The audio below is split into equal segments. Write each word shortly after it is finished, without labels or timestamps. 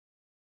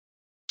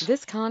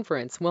This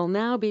conference will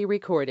now be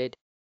recorded.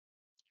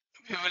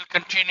 We will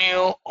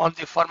continue on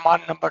the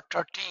Farman number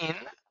 13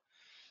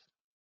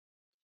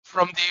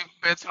 from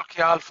the Baitul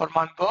Khayal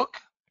Farman book.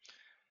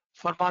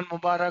 Farman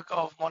Mubarak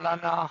of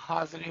Maulana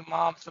Hazir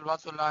Imam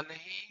Salawatullah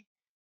Alayhi,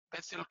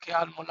 Baitul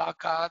Khayal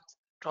Mulaqat,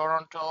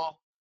 Toronto,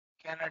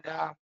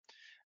 Canada,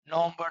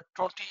 November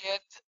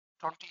 20th,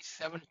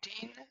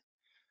 2017.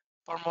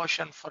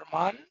 Promotion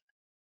Farman,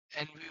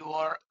 and we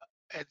were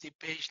at the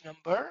page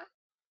number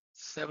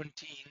 17.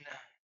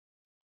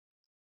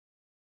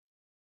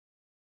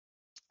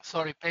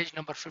 Sorry, page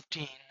number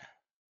 15.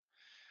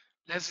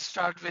 Let's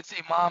start with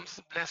Imam's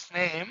blessed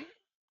name.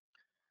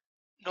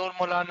 Nur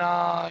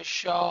Maulana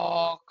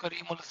Shah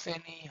Karimul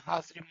Husaini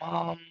Hazir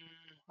Imam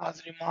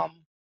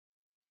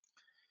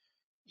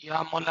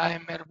Ya Maulay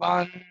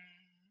Mehrban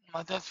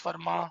Madad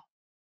Farma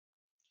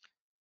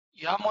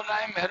Ya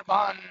Maulay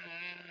Mehrban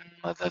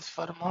Madad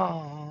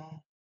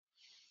Farma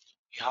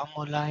Ya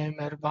Maulay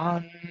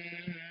Mehrban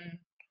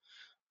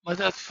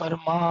Madad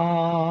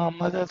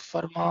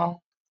Farma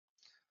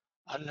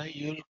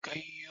Alayul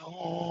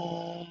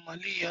Qayyum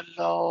Ali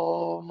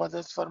Allah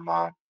Madad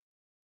Farma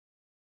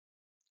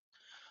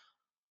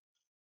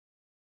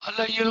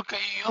Alayul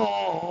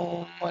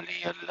Qayyum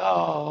Ali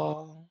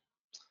Allah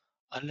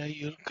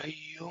Alayul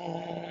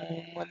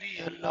Qayyum Ali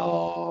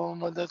Allah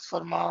Madad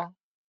Farma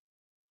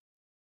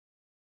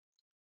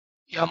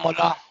Ya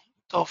Mawla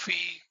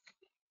Tawfiq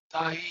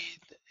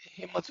Tahid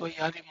Himmat wa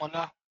Yari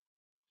Mawla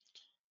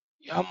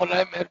Ya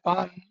Mawla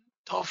Mehrban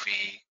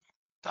Tawfiq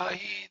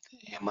Tahid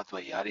Himmat wa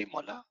Yari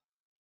Mawla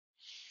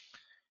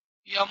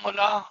Ya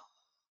Mawla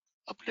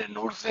अपने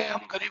नूर से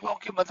हम गरीबों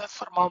की मदद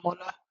फरमा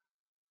मौला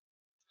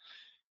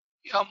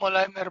या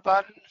मौला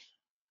मेहरबान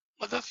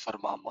मदद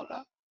फरमा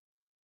मौला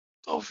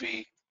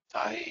तौफीक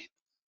ताहीद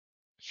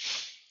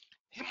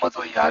हिम्मत व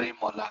यारी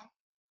मौला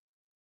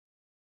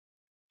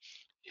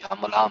या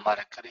मौला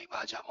हमारे करीब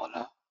आ जा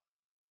मौला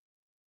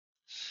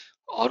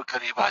और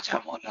करीब आ जा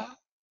मौला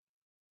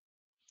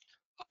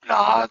अपना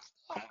हाथ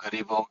हम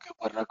गरीबों के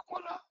ऊपर रख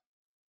मौला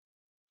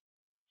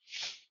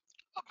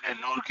अपने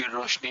नूर की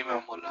रोशनी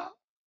में मौला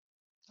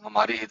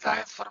हमारी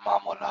हिदायत फरमा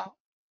मौला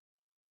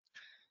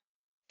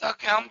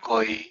ताकि हम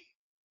कोई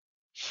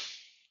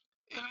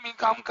इल्मी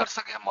काम कर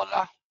सके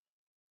मौला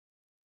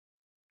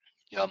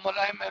या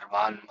मौला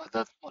मेहरबान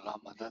मदद मौला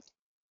मदद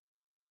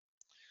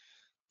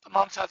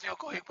तमाम साथियों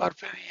को एक बार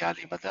फिर ये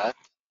आली मदद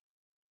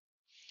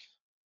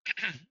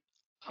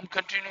हम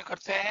कंटिन्यू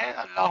करते हैं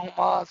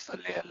अल्लाहुम्मा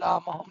सल्ली अला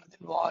मोहम्मद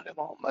व आले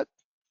मोहम्मद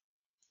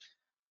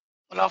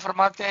मौला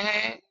फरमाते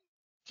हैं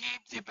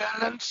keep the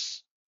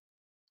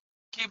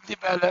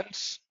balance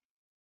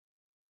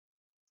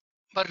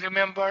but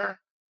remember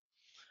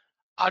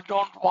I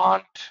don't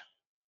want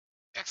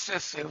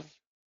excessive.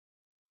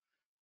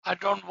 I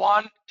don't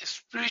want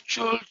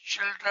spiritual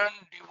children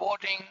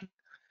devoting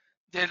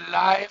their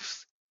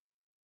lives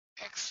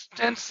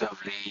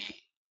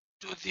extensively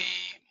to the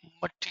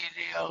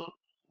material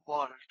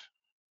world.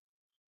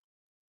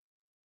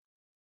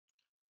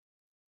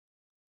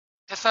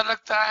 ऐसा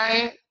लगता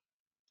है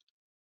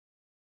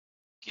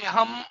कि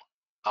हम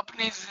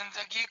अपनी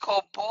जिंदगी को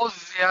बहुत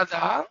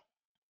ज्यादा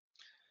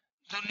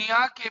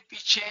दुनिया के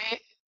पीछे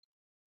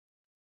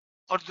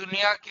और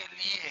दुनिया के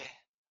लिए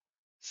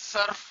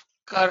सर्फ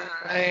कर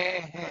रहे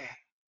हैं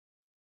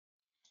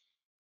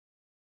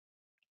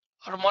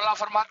और मौला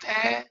फरमाते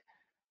हैं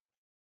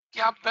कि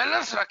आप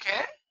बैलेंस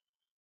रखें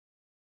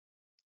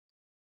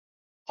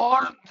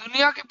और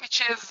दुनिया के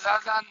पीछे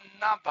ज्यादा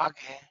ना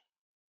भागें.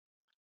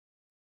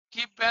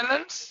 Keep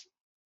balance,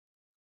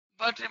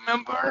 but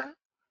remember,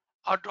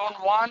 I don't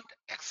want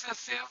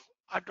excessive,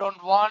 I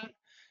don't want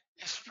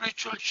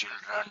spiritual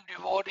children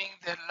devoting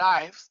their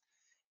lives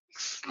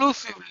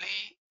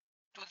exclusively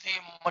to the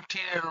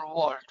material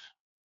world.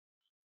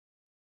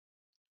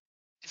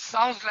 It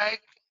sounds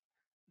like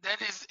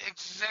that is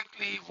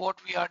exactly what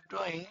we are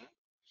doing,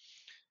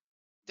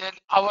 that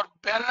our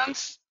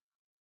balance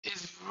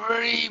is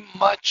very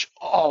much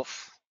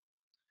off.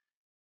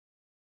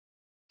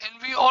 And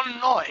we all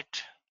know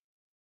it.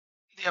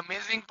 The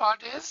amazing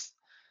part is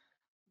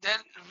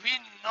that we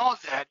know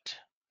that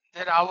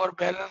our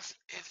balance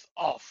is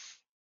off.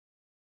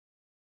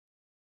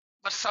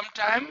 But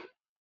sometimes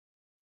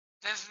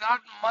there's not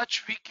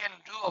much we can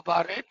do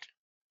about it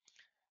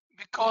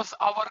because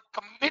our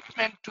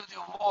commitment to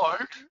the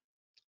world,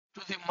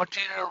 to the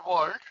material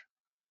world,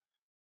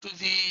 to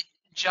the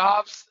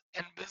jobs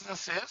and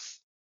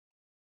businesses,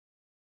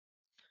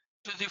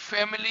 to the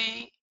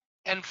family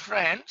and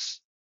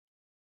friends,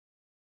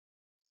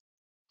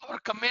 our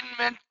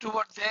commitment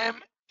toward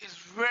them is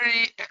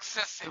very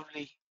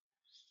excessively,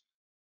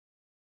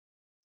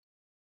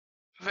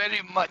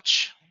 very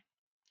much,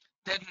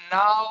 that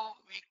now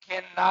we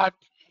cannot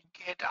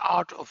get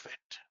out of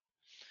it.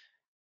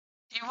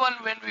 Even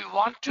when we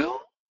want to,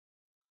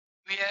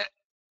 we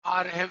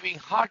are having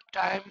hard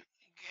time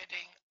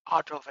getting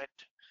out of it,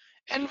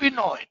 and we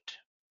know it.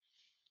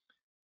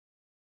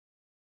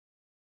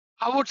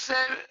 I would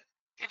say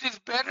it is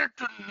better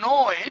to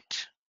know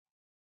it,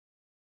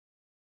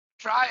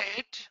 try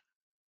it,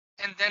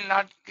 and then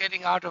not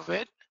getting out of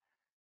it,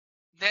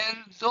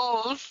 then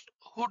those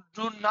who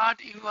do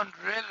not even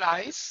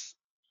realize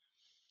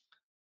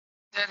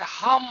that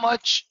how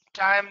much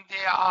time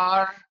they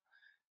are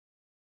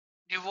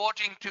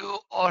devoting to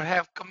or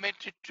have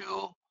committed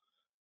to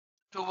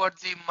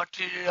towards the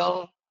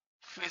material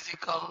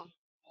physical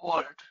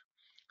world,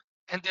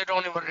 and they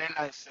don't even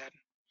realize that.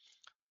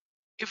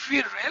 If we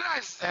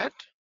realize that,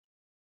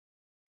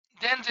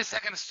 then the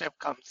second step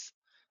comes,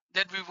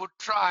 that we would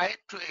try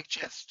to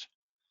adjust.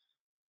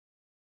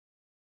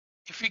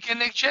 If we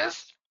can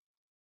adjust,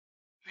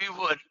 we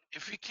would.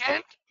 If we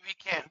can't, we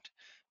can't.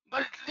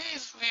 But at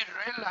least we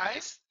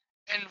realize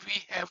and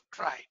we have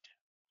tried.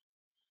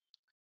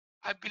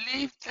 I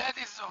believe that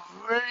is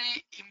a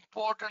very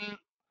important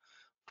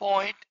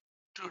point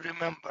to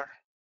remember.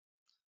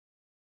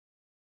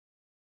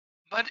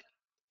 But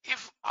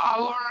if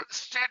our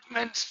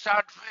statement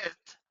start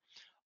with,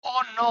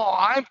 oh no,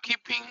 I'm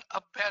keeping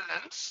a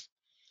balance,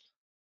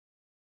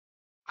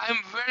 I'm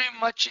very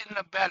much in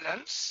a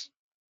balance,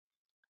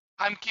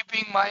 I'm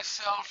keeping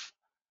myself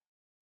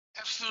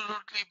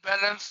absolutely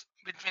balanced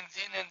between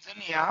Zin and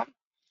Dunya,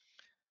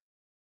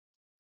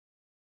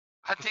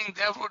 I think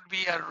that would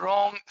be a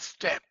wrong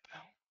step,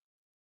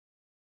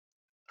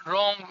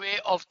 wrong way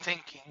of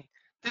thinking.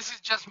 This is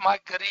just my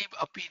Garib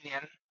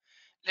opinion.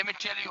 Let me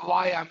tell you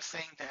why I'm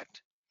saying that.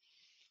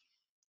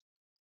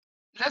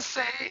 Let's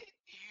say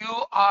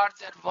you are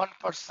that one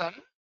person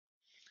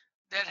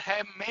that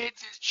have made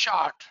this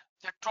chart,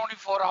 the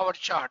 24-hour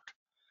chart,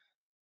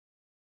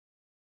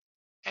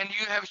 and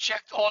you have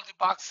checked all the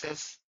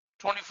boxes,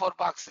 24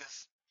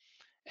 boxes,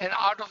 and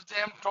out of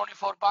them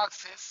 24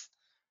 boxes,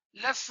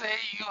 let's say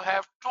you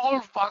have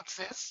 12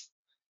 boxes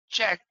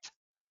checked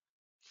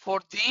for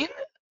Deen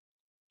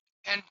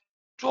and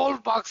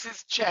 12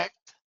 boxes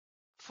checked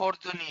for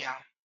Dunya.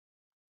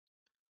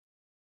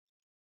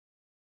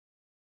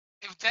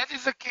 If that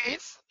is the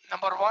case,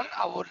 number one,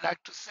 I would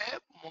like to say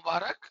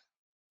Mubarak.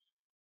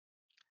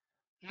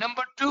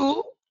 Number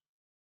two,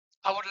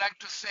 I would like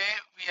to say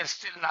we are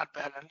still not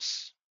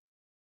balanced.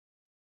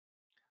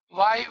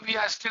 Why we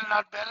are still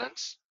not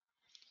balanced?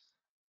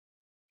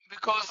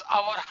 Because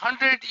our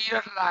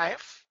 100-year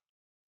life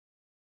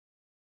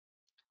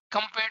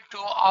compared to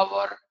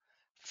our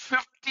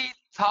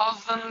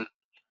 50,000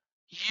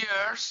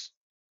 years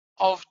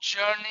of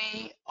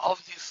journey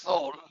of the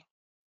soul,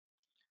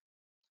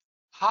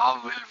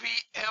 how will we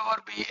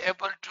ever be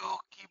able to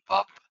keep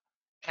up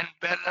and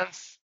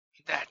balance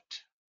that?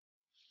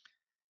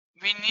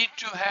 We need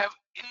to have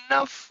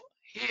enough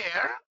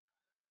here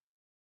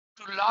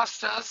to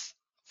last us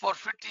for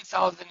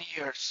 50,000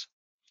 years.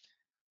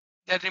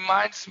 That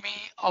reminds me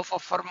of a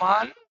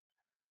Farman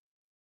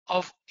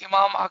of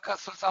Imam Aka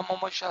Sultan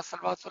Muhammad Shah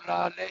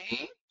Salawatullah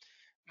Alayhi.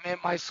 May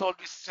my soul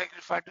be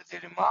sacrificed to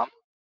the Imam.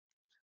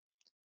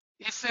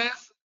 He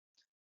says,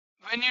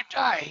 when you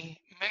die,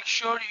 make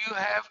sure you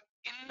have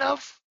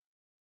enough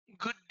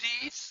good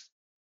deeds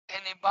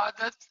and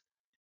ibadat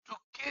to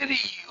carry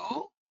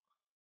you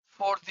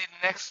for the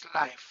next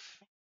life.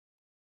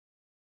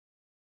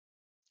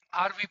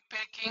 Are we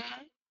packing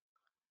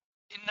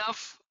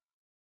enough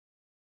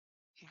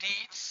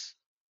deeds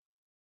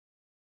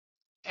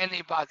and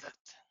ibadat?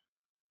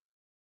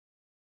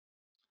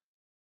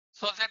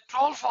 So that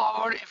 12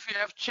 hour, if you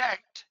have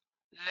checked,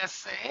 let's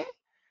say,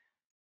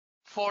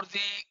 for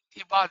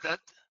the ibadat,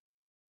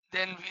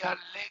 then we are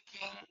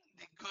lacking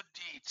the good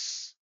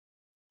deeds.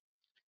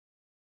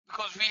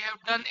 Because we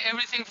have done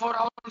everything for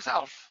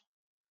ourselves,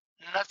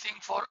 nothing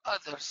for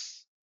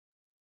others.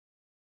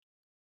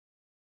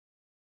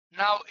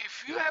 Now,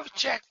 if you have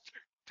checked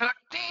 13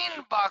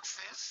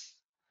 boxes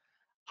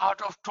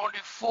out of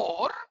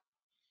 24,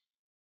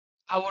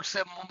 I would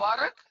say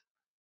Mubarak,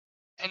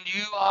 and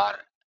you are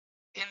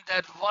in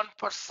that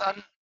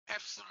 1%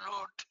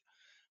 absolute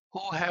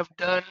who have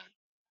done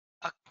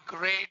a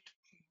great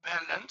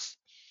balance,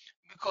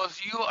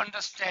 because you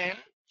understand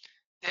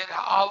that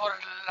our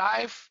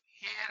life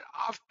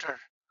hereafter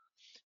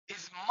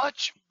is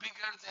much bigger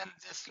than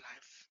this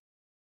life.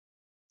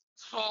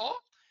 So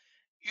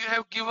you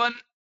have given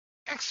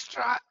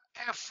extra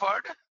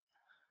effort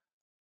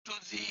to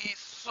the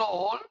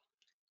soul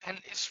and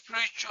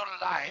spiritual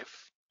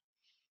life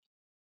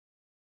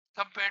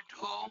compared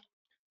to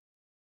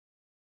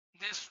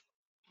this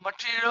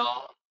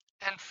material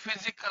and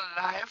physical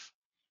life,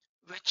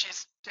 which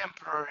is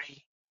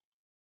temporary.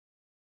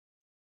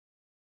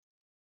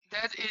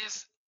 That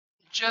is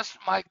just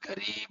my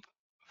Garib,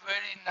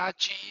 very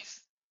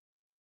Nachi's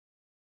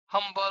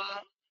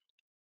humble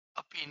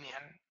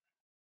opinion.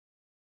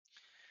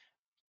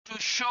 To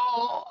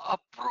show a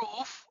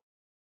proof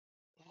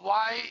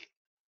why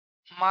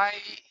my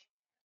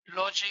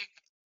logic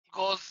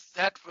goes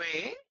that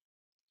way,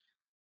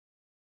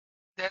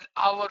 that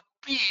our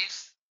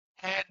peers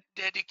had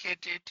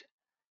dedicated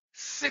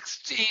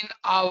 16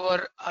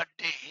 hours a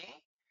day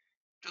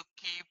to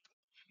keep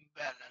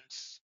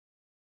balance.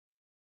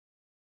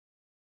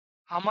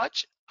 How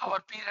much? Our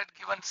peer had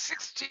given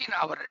 16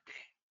 hours a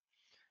day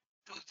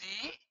to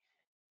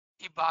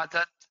the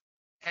ibadat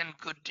and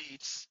good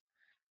deeds.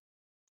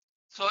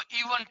 So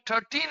even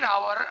 13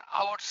 hour,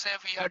 I would say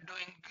we are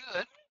doing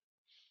good.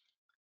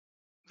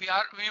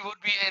 We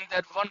would be in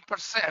that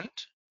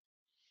 1%,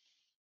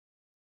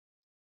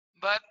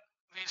 but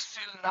we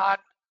still not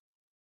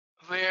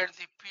where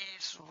the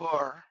peace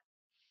were.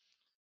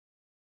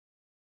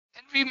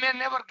 And we may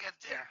never get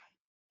there.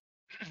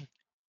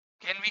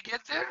 Can we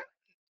get there?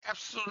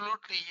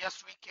 Absolutely,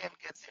 yes, we can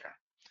get there.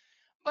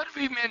 But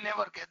we may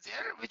never get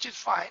there, which is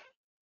fine.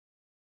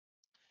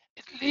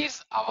 At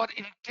least our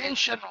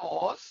intention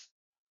was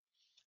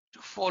to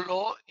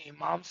follow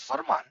Imam's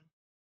Farman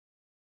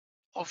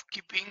of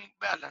keeping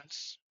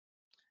balance.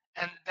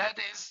 And that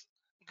is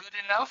good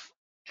enough.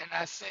 And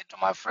I say to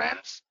my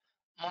friends,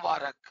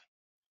 Mubarak,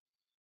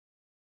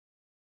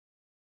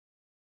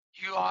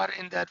 you are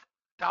in that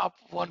top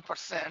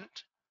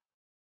 1%,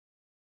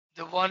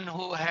 the one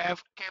who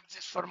have kept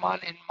this Farman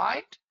in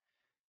mind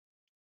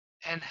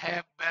and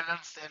have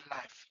balanced their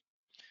life.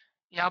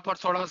 यहाँ पर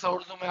थोड़ा सा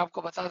उर्दू में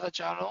आपको बताना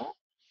चाह रहा हूँ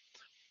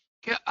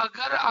कि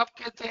अगर आप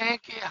कहते हैं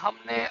कि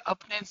हमने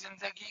अपने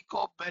जिंदगी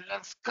को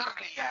बैलेंस कर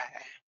लिया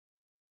है,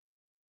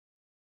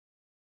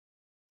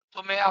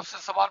 तो मैं आपसे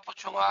सवाल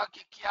पूछूंगा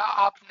कि क्या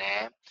आपने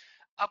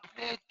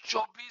अपने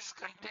 24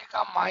 घंटे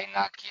का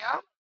मायना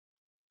किया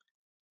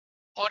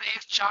और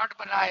एक चार्ट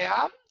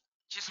बनाया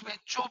जिसमें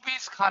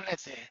 24 खाने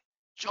थे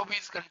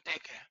 24 घंटे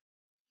के,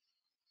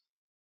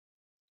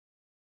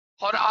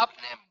 और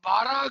आपने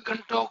 12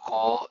 घंटों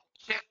को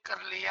चेक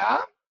कर लिया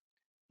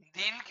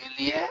दिन के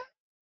लिए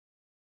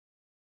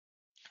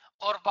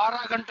और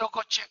 12 घंटों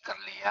को चेक कर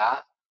लिया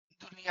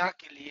दुनिया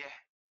के लिए।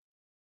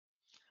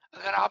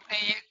 अगर आपने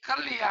ये कर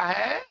लिया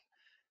है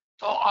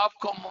तो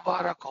आपको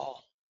मुबारक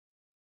हो।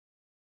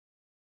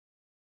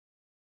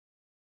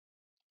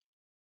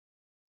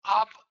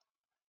 आप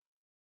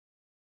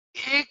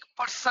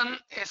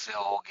 1% ऐसे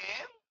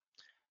होंगे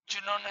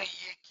जिन्होंने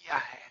ये किया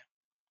है।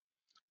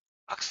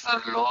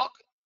 अक्सर लोग,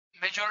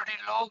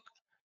 मेजॉरिटी लोग,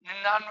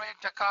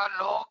 99%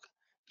 लोग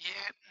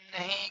ये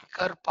नहीं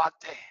कर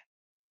पाते।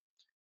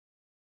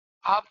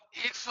 आप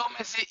 100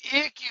 में से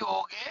एक ही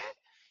होगे,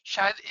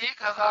 शायद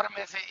 1000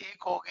 में से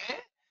एक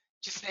होगे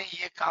जिसने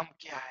ये काम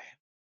किया है।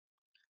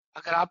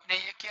 अगर आपने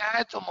ये किया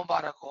है तो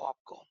मुबारक हो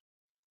आपको।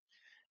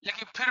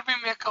 लेकिन फिर भी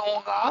मैं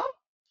कहूंगा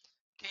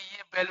कि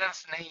ये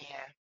बैलेंस नहीं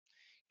है,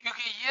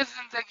 क्योंकि ये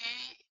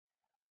जिंदगी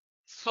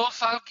 100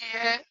 साल की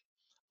है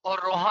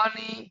और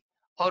रूहानी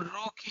और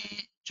रूह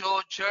की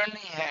जो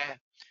जर्नी है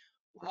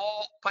वो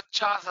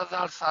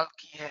 50,000 साल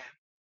की है।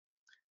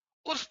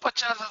 उस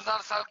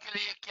 50,000 साल के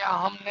लिए क्या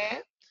हमने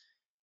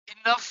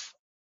इनफ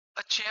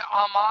अच्छे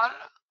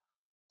आमाल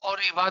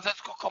और इबादत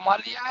को कमा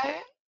लिया है?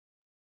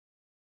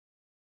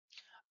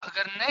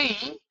 अगर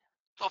नहीं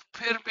तो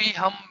फिर भी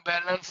हम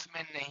बैलेंस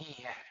में नहीं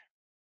है।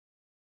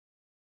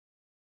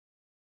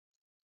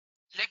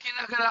 लेकिन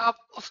अगर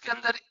आप उसके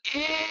अंदर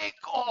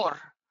एक और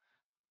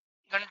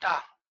घंटा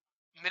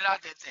मिला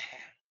देते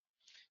हैं,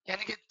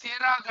 यानी कि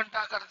 13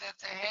 घंटा कर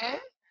देते हैं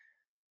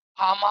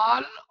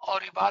आमाल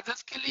और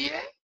इबादत के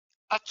लिए,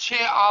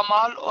 अच्छे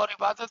आमाल और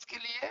इबादत के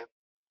लिए,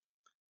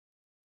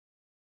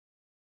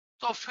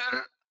 तो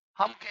फिर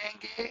हम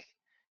कहेंगे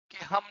कि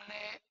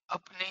हमने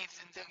अपनी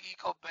जिंदगी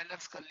को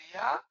बैलेंस कर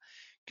लिया।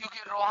 क्योंकि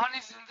रूहानी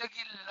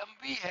जिंदगी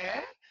लंबी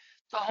है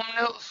तो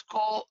हमने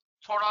उसको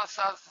थोड़ा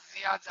सा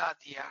ज्यादा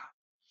दिया,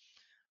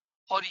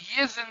 और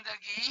ये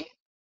जिंदगी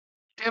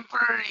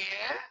टेम्पररी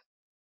है,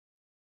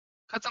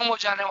 खत्म हो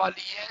जाने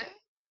वाली है,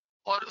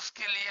 और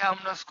उसके लिए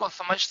हमने उसको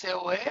समझते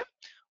हुए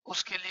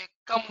उसके लिए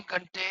कम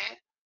घंटे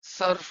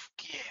सर्व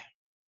किए।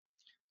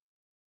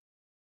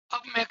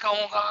 अब मैं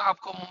कहूंगा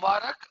आपको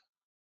मुबारक,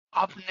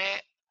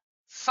 आपने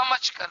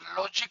समझकर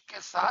लॉजिक के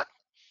साथ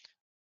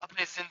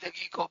अपनी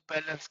जिंदगी को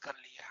बैलेंस कर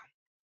लिया।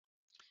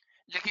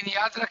 लेकिन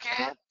याद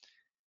रखें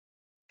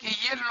कि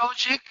ये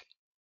लॉजिक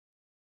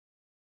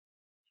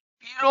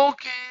पीरों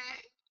के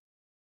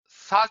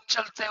साथ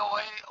चलते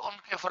हुए,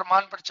 उनके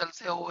फरमान पर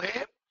चलते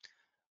हुए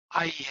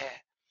आई है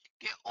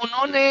कि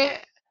उन्होंने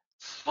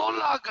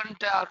 16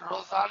 घंटा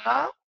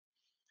रोजाना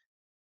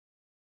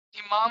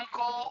इमाम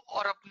को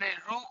और अपने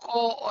रूह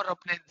को और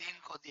अपने दीन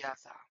को दिया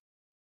था,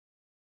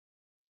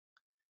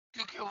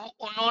 क्योंकि वो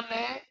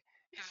उन्होंने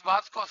इस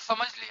बात को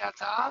समझ लिया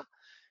था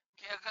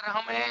कि अगर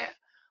हमें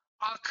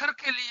आखिर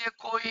के लिए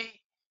कोई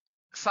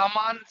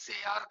सामान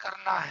तैयार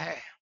करना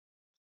है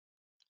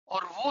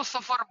और वो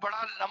सफर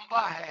बड़ा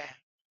लंबा है,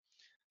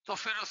 तो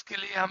फिर उसके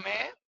लिए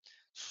हमें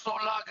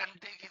 16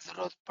 घंटे की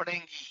जरूरत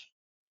पड़ेगी।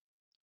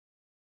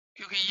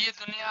 क्योंकि ये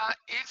दुनिया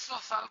 100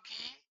 साल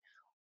की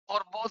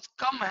और बहुत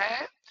कम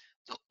है,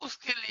 तो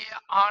उसके लिए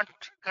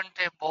 8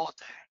 घंटे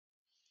बहुत है,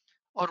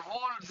 और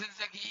वो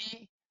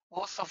जिंदगी,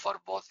 वो सफर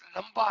बहुत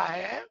लंबा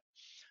है,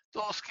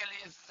 तो उसके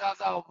लिए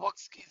ज्यादा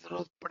वक्त की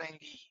जरूरत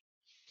पड़ेगी।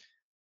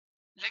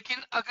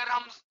 लेकिन अगर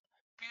हम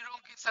पीरों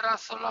की तरह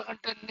 16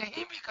 घंटे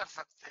नहीं भी कर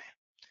सकते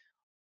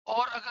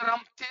और अगर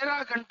हम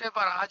 13 घंटे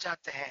पर आ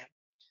जाते हैं,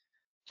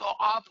 तो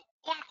आप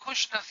उन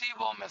खुश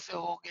नसीबों में से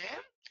होंगे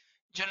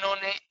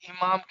जिन्होंने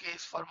इमाम के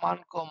इस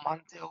फरमान को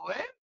मानते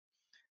हुए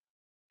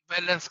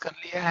बैलेंस कर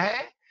लिया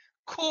है,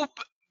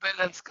 खूब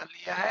बैलेंस कर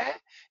लिया है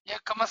या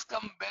कम से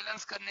कम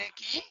बैलेंस करने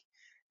की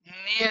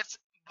नीयत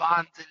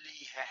बांध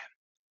ली है,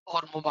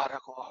 और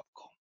मुबारक हो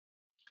आपको।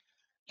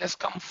 Let's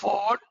come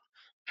forward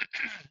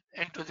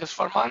into this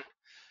Farman.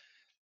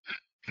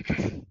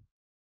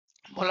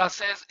 Mullah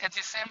says, at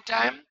the same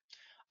time,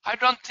 I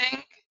don't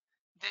think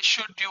they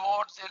should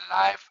devote their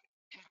life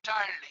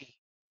entirely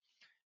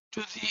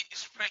to the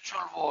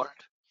spiritual world,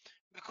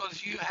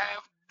 because you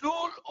have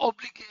dual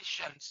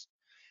obligations.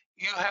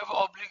 You have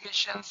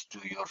obligations to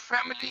your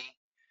family,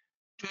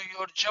 to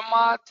your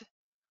Jamaat,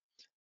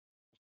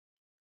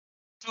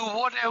 to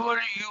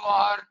whatever you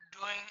are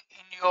doing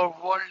in your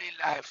worldly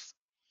lives.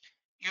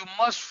 You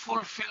must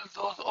fulfill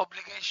those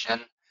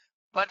obligations,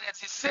 but at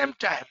the same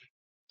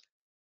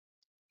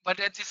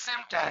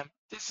time,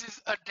 this is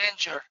a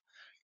danger.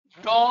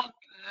 Don't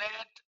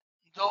let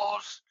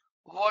those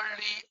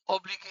worldly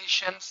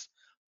obligations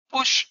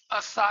push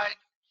aside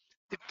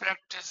the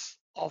practice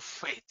of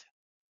faith.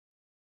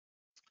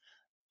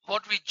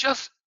 What we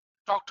just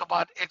talked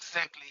about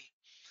exactly,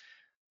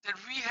 that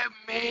we have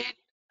made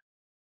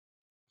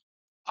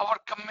our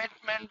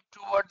commitment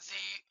towards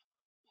the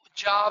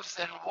jobs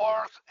and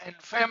work and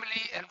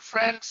family and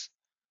friends,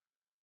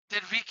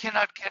 that we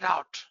cannot get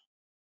out.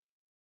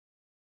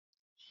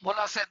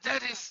 Mullah said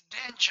that is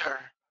danger.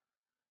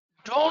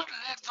 Don't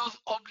let those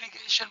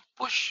obligations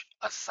push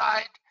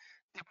aside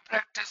the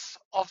practice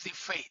of the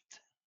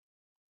faith.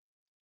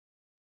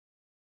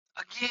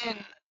 Again,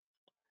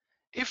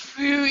 if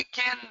we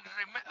can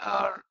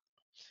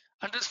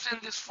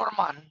understand this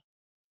Farman,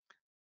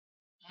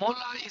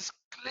 Mullah is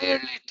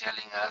clearly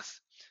telling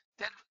us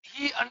that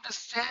he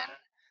understands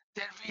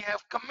that we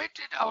have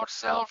committed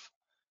ourselves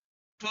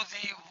to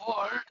the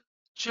world,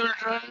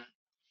 children,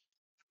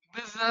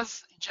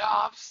 business,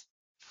 jobs,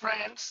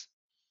 friends,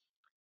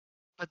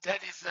 but that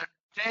is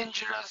a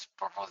dangerous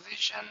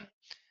proposition,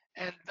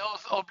 and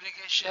those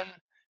obligations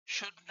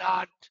should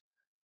not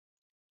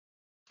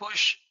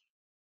push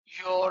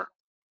your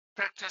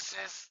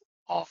practices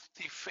of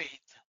the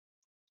faith.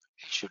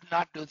 It should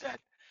not do that.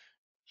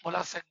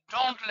 Mullah said,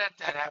 don't let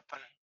that happen.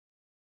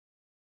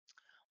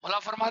 मुल्ला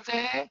फरमाते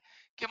हैं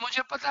कि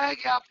मुझे पता है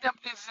कि आपने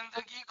अपनी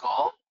जिंदगी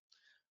को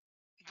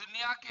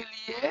दुनिया के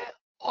लिए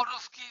और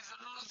उसकी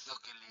जरूरतों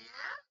के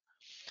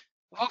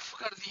लिए वक्फ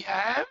कर दिया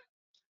है,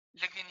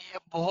 लेकिन ये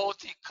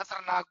बहुत ही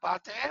खतरनाक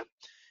बात है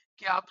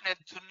कि आपने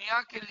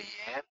दुनिया के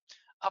लिए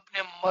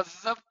अपने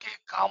मजहब के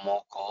कामों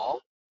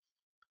को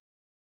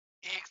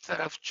एक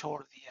तरफ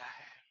छोड़ दिया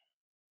है।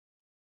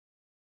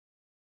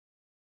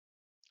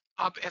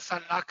 आप ऐसा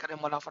ना करें,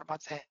 मौला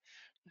फरमाते हैं,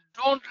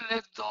 don't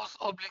let those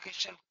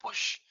obligations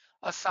push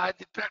aside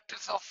the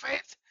practice of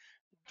faith.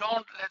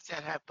 Don't let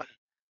that happen.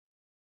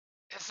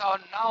 ऐसा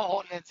ना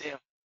होने दे,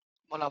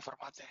 मौला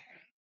फरमाते हैं।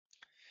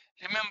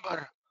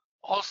 Remember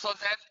also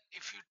that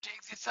if you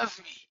take the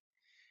tasbih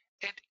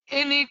at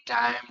any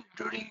time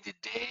during the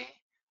day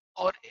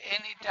or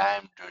any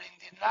time during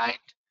the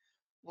night,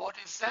 what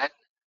is that?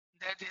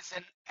 That is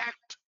an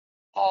act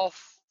of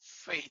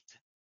faith.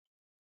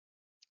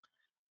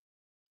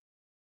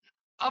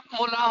 अब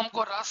मौला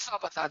हमको रास्ता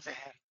बताते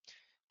हैं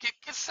कि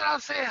किस तरह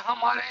से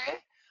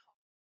हमारे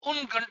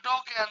उन घंटों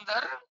के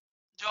अंदर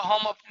जो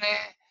हम अपने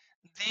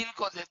दीन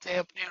को देते हैं,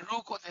 अपनी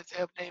रूह को देते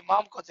हैं, अपने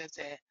इमाम को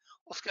देते हैं,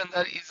 उसके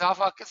अंदर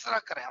इजाफा किस तरह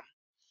करें हम,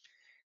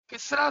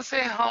 किस तरह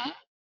से हम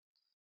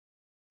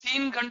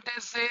 3 घंटे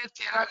से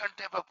 13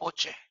 घंटे पर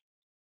पहुंचे,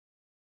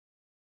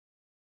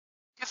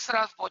 किस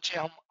तरह से पहुंचे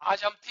हम।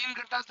 आज हम 3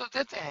 घंटा तो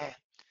देते हैं,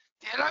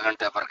 13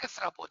 घंटे पर किस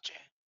तरह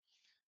पहुंचे।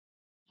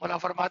 मौला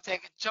फरमाते हैं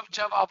कि जब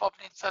जब आप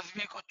अपनी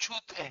तस्वीर को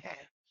छूते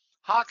हैं,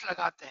 हाथ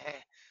लगाते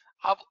हैं,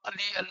 आप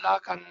अली अल्लाह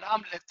का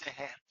नाम लेते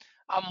हैं,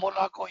 आप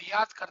मौला को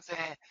याद करते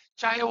हैं,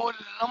 चाहे वो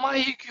लम्हा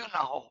ही क्यों ना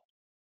हो,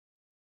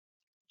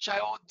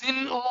 चाहे वो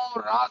दिन हो,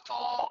 रात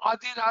हो,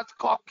 आधी रात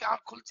को आपकी आंख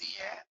खुलती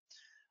है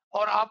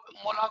और आप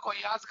मौला को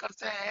याद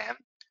करते हैं,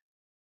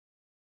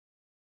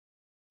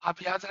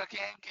 आप याद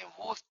रखें कि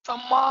वो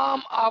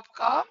तमाम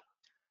आपका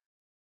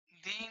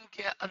दीन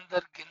के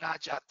अंदर गिना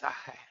जाता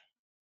है।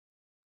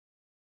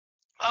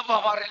 अब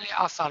हमारे लिए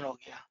आसान हो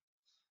गया,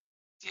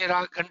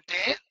 13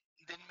 घंटे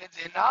दिन में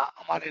देना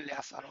हमारे लिए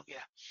आसान हो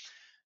गया।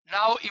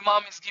 Now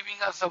Imam is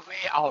giving us a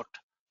way out.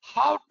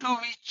 How do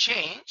we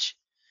change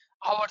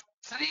our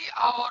 3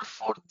 hours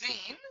for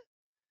deen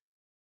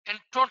and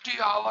 20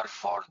 hours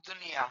for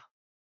dunya?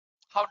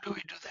 How do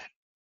we do that?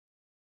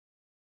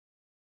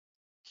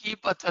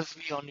 Keep a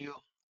tasbih on you.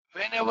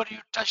 Whenever you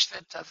touch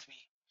the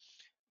tasbih,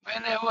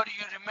 whenever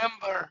you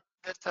remember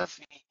the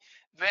tasbih,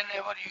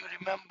 whenever you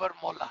remember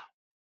Mullah,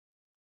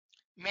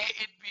 may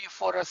it be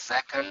for a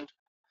second,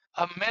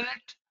 a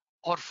minute,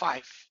 or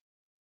 5.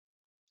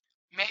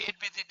 May it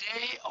be the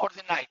day or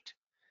the night.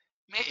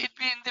 May it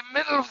be in the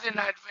middle of the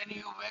night when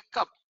you wake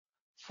up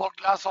for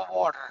a glass of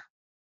water.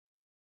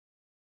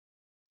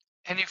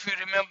 And if you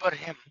remember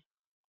him,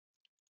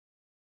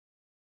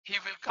 he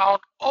will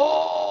count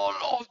all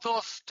of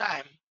those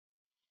time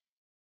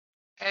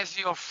as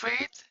your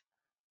faith,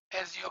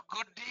 as your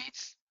good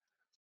deeds,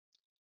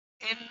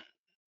 in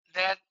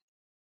that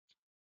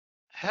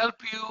help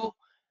you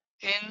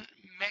in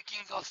making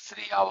those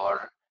 3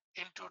 hours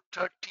into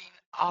 13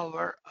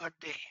 hours a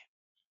day.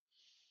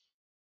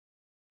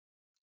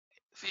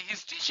 See,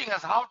 he's teaching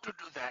us how to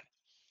do that.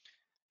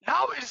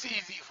 Now it's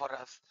easy for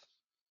us.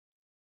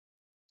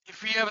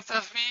 If we have a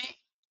tasbih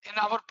in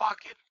our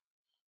pocket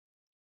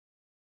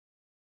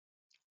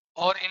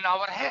or in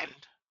our hand,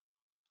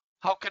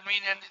 how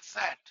convenient is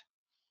that?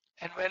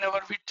 And whenever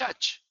we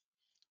touch,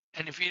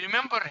 and if we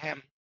remember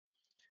him,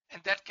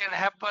 and that can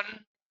happen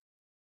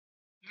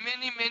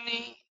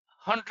many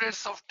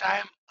hundreds of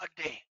times a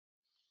day.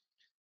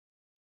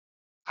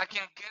 I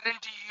can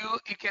guarantee you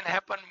it can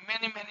happen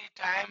many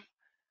times,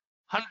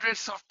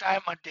 hundreds of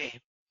times a day.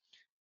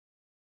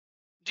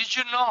 Did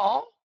you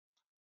know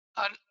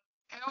an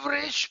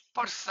average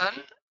person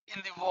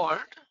in the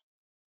world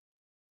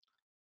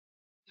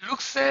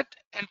looks at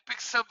and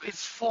picks up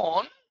his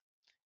phone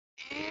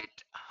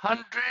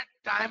 800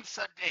 times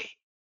a day?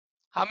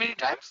 How many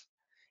times?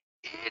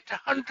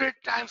 800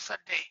 times a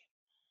day.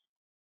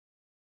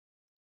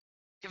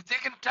 If they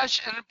can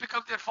touch and pick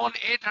up their phone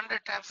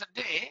 800 times a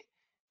day,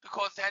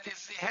 because that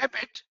is the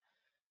habit,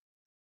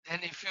 then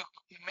if you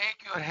make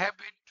your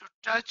habit to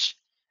touch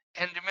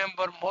and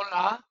remember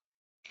Mola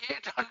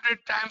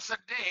 800 times a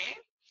day,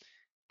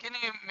 can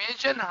you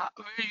imagine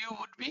where you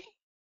would be?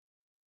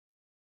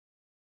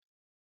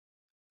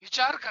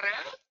 विचार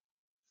करें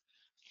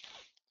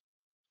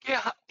कि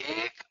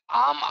एक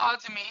आम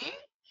आदमी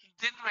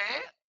दिन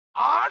में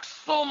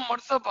 800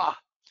 मर्तबा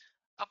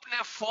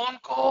अपने फोन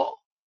को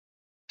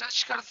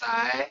टच करता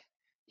है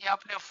या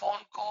अपने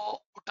फोन को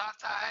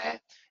उठाता है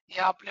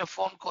या अपने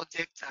फोन को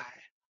देखता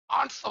है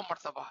 800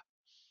 मर्तबा,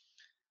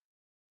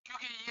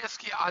 क्योंकि ये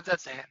इसकी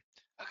आदत है।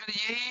 अगर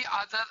यही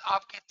आदत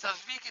आपकी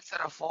तस्वीर की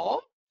तरफ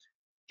हो,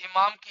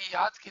 इमाम की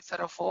याद की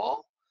तरफ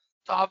हो,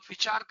 तो आप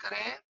विचार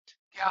करें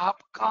कि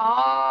आप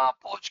कहां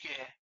पहुंच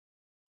गए,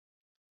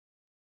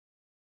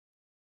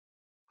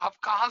 आप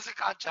कहां से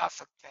कहां जा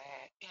सकते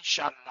हैं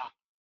इंशाल्लाह।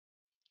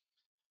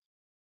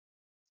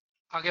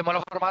 आगे मौला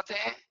फरमाते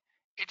हैं,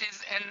 it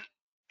is an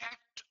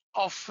act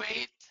of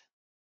faith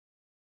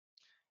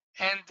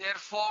and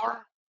therefore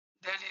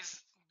that is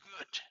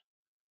good,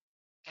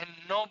 and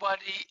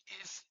nobody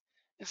is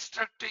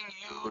instructing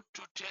you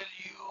to tell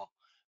you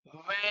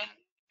when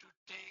to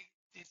take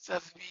the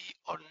tasbih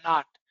or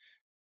not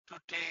to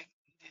take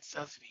the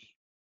tasbih.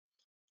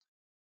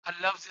 I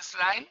love this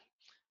line.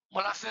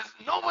 Mullah says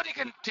nobody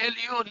can tell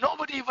you,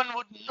 nobody even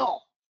would know,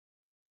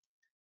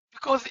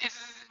 because it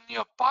is in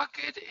your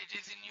pocket, it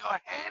is in your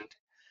hand.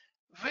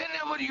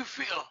 Whenever you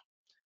feel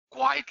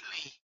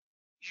quietly,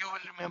 you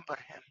will remember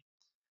him.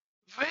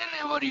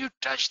 Whenever you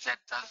touch that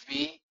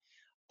tasbih,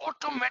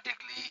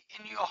 automatically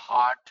in your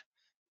heart,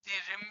 the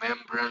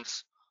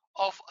remembrance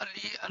of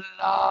Ali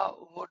Allah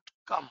would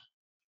come.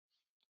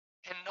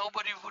 And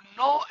nobody would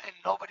know, and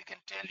nobody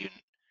can tell you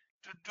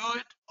to do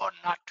it or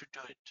not to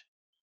do it.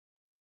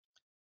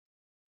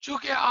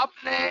 चूंकि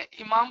आपने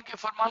इमाम के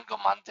फरमान को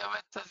मानते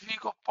हुए तस्बीह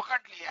को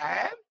पकड़ लिया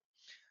है,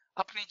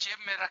 अपनी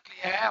जेब में रख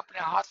लिया है, अपने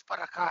हाथ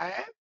पर रखा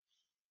है,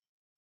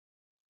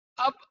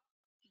 अब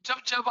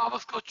जब आप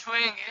उसको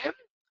छुएंगे,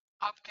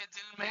 आपके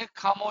दिल में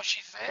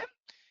खामोशी से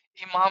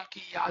इमाम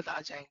की याद आ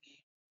जाएगी।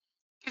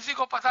 किसी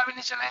को पता भी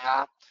नहीं चलेगा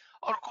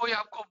और कोई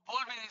आपको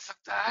बोल भी नहीं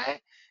सकता है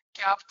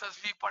कि आप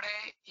तस्बीह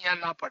पढ़े या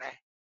ना पढ़े,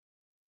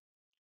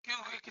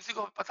 क्योंकि किसी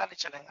को पता नहीं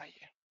चलेगा।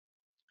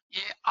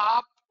 ये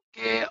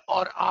आपके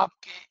और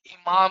आपके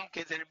इमाम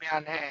के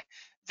दरमियान है।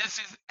 This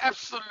is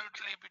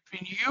absolutely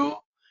between you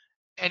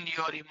and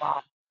your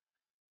इमाम।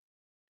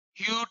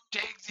 You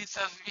take the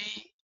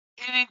tasbih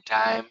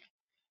anytime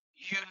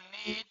you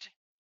need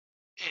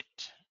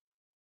it,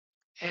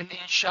 and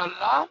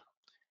inshallah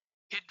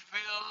it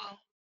will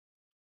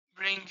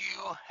bring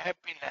you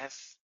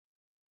happiness.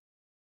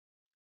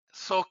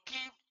 So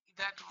keep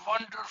that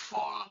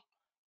wonderful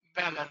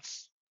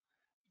balance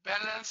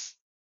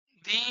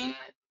deen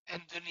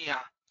and dunya,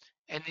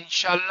 and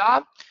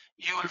inshallah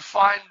you will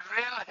find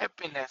real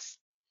happiness.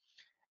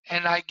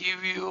 And I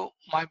give you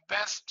my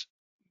best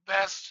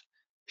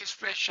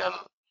special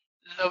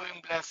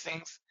loving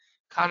blessings.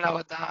 Khana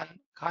wadan,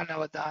 khana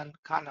wadan,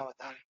 khana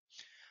wadan.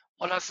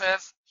 Mullah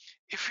says,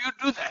 if you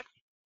do that,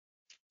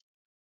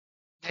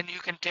 then you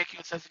can take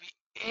your tasbih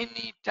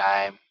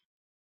anytime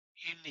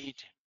you need.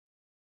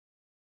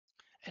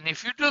 And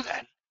if you do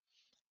that,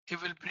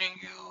 it will bring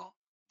you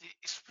the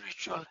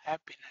spiritual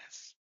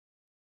happiness.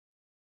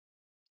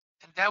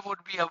 And that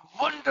would be a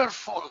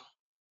wonderful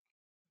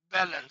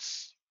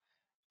balance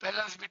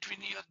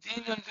between your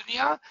deen and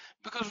dunya,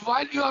 because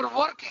while you are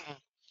working,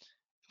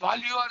 while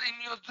you are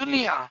in your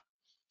dunya,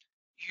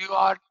 you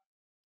are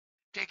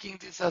taking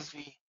this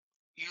tasbih,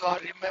 you are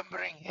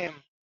remembering him,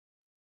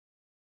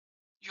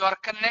 you are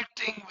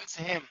connecting with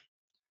him.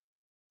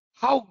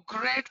 How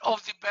great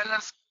of the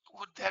balance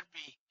would that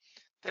be,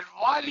 that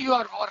while you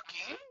are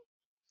working,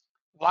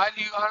 while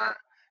you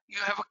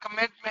have a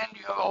commitment,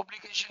 you have an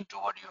obligation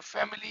toward your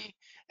family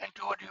and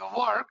toward your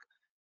work,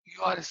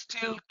 you are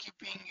still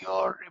keeping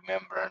your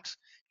remembrance,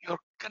 your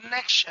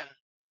connection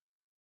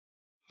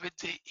with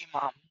the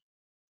Imam.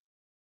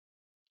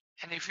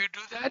 And if you do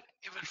that,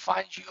 it will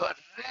find you a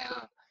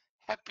real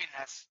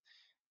happiness.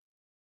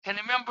 And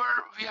remember,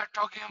 we are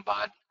talking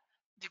about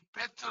the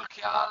Betul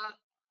Khyal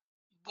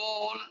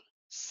bowl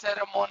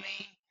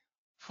ceremony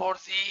for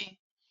the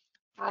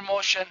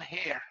promotion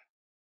here.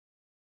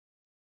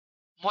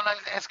 Mullah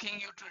is asking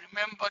you to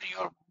remember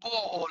your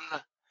bowl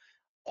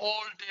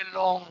all day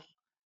long,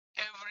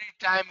 every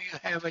time you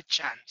have a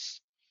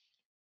chance.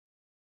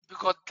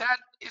 Because that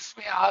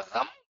Ismi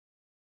Azam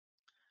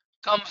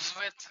comes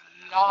with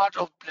lot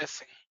of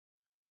blessing,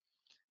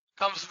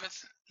 comes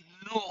with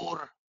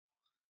Noor,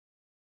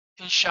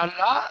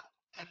 inshallah,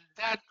 and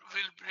that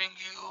will bring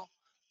you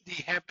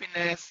the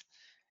happiness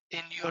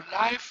in your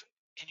life,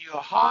 in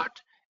your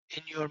heart,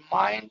 in your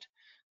mind.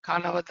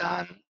 खाना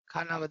वदान,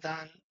 खाना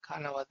वदान,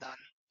 खाना वदान.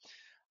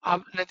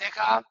 आपने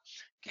देखा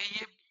कि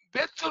ये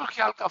बेतुल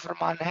ख्याल का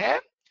फरमान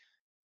है.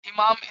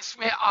 इमाम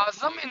इसमें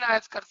आजम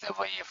इनायत करते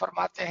हुए ये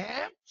फरमाते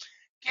हैं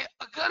कि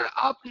अगर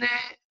आपने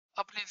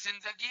अपनी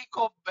जिंदगी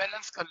को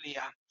बैलेंस कर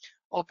लिया,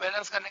 और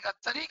बैलेंस करने का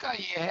तरीका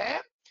ये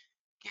है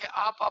कि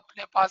आप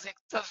अपने पास एक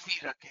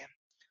तस्वीर रखें.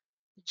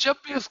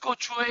 जब भी उसको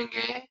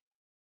छुएंगे,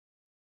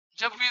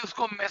 जब भी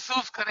उसको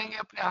महसूस करेंगे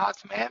अपने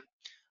हाथ में,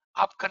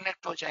 आप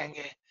कनेक्ट हो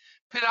जाएंगे.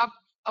 फिर आप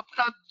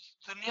अपना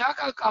दुनिया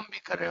का काम भी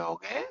कर रहे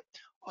होगे,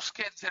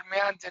 उसके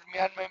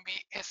दरमियान में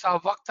भी ऐसा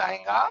वक्त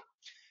आएगा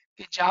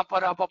कि जहां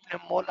पर आप अपने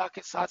मौला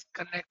के साथ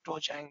कनेक्ट हो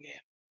जाएंगे.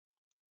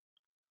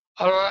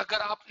 और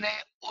अगर आपने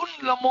उन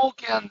लम्हों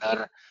के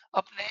अंदर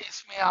अपने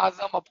इसमें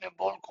आजम, अपने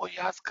बोल को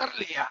याद कर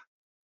लिया,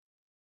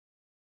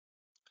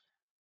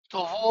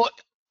 तो वो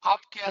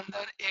आपके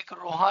अंदर एक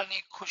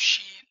रूहानी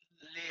खुशी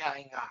ले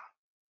आएगा.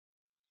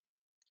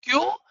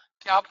 क्यों?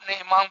 कि आपने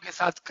इमाम के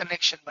साथ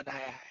कनेक्शन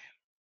बनाया है.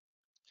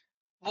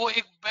 वो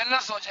एक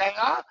बैलेंस हो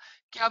जाएगा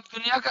कि आप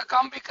दुनिया का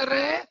काम भी कर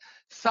रहे हैं,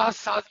 साथ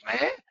साथ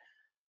में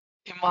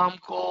इमाम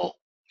को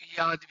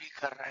याद भी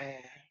कर रहे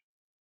हैं.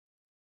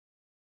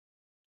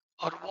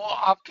 और वो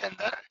आपके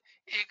अंदर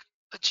एक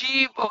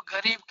अजीब और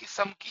गरीब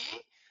किस्म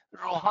की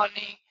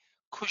रूहानी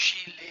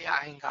खुशी ले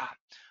आएगा.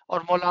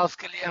 और मौला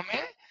उसके लिए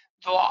हमें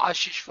दो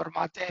आशीष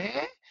फरमाते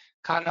हैं,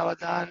 खाना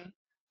वदान,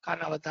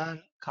 खाना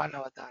वदान, खाना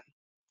वदान.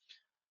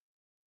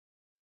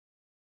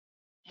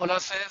 Mullah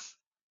says,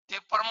 the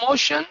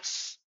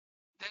promotions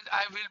that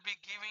I will be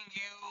giving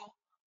you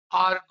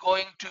are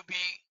going to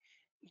be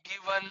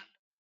given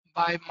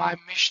by my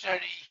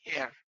missionary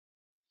here.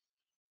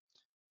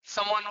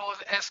 Someone was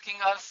asking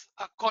us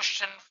a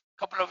question a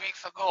couple of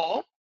weeks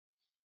ago,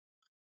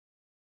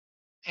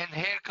 and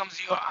here comes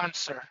your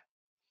answer.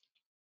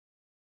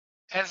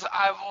 As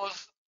I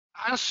was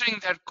answering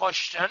that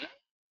question,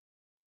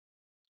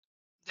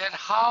 that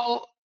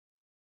how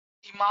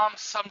Imam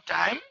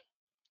sometime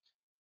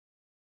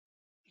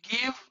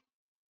give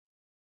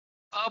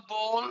a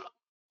bowl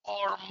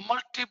or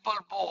multiple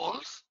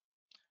bowls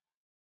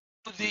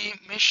to the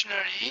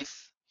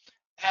missionaries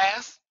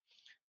as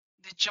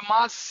the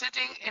Jamaat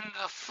sitting in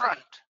the front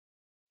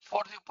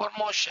for the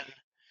promotion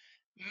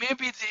may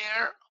be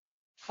there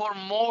for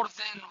more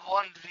than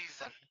one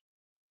reason.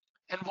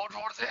 And what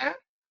was there?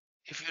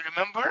 If you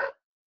remember,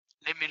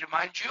 let me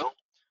remind you.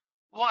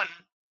 1,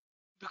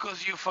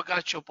 because you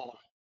forgot your bowl.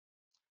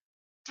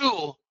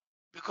 2,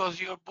 because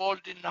your bowl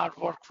did not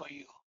work for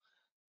you.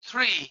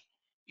 3,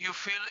 you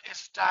feel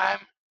it's time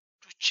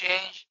to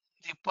change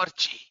the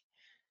parchi,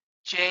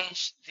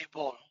 change the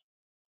bowl.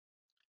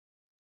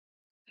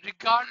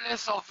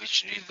 Regardless of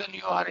which reason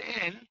you are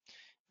in,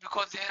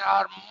 because there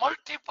are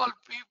multiple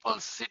people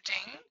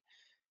sitting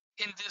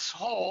in this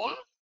hall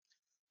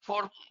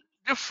for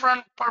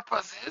different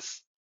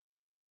purposes,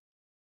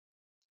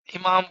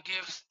 Imam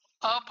gives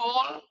a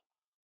bowl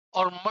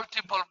or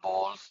multiple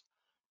bowls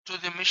to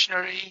the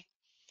missionary.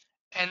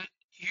 And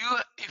you,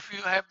 if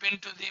you have been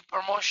to the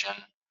promotion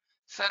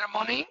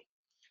ceremony,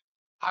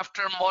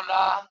 after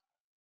Mullah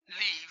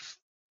leaves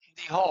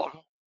the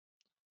hall,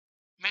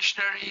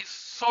 missionaries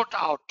sort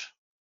out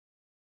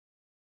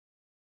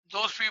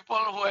those people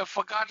who have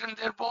forgotten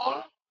their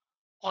bowl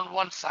on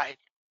one side,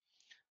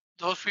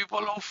 those people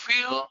who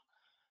feel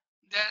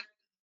that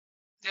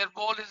their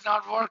bowl is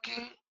not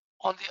working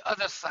on the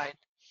other side,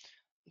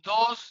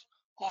 those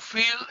who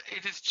feel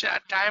it is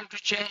time to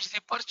change the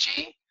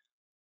parchi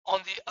on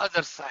the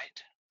other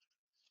side.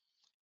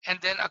 And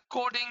then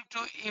according to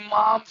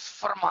Imam's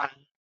Farman,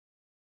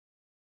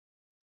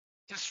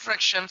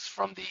 instructions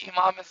from the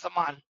Imam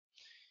Zaman,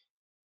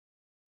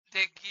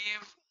 they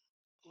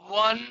give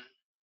 1,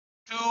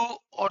 2,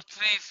 or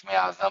 3 Isme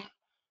Azam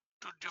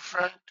to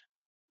different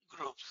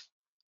groups.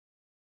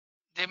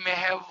 They may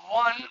have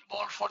one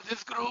bowl for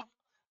this group,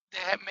 they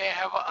may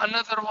have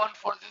another one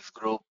for this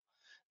group,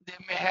 they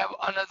may have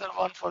another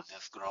one for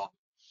this group.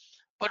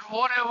 But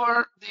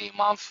whatever the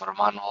Imam's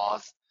Farman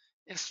was,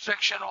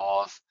 instruction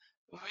was,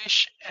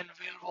 wish and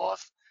will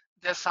was,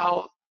 that's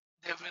how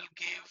they will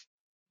give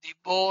the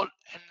bowl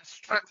and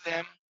instruct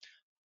them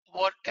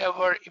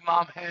whatever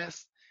Imam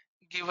has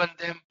given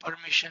them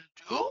permission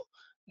to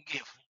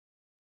give.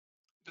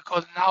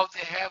 Because now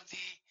they have the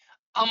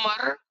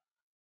Amr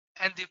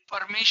and the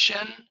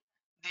permission,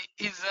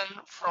 the izn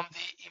from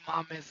the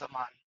Imam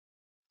Zaman?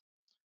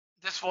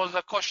 This was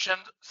a question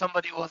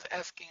somebody was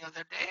asking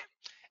other day,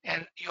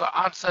 and your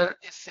answer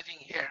is sitting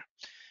here.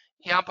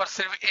 यहाँ पर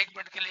सिर्फ 1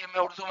 minute के लिए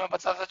मैं उर्दू में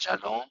बताता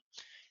चलूं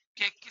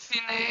कि किसी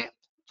ने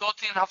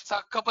 2-3 हफ्ता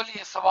कबल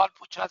ये सवाल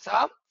पूछा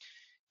था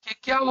कि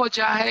क्या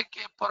वजह है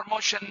कि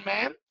प्रमोशन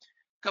में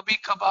कभी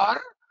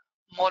कभार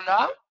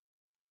मौला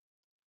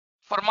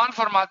फरमान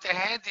फरमाते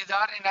हैं,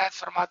 दीदार इनायत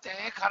फरमाते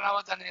हैं, खाना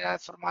वतन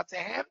इनायत फरमाते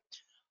हैं,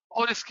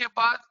 और इसके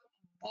बाद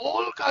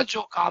बोल का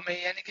जो काम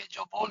है, यानी कि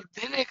जो बोल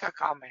देने का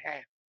काम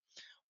है,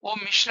 वो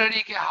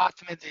मिशनरी के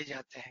हाथ में दे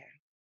जाते हैं।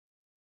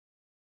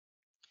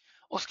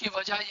 उसकी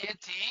वजह ये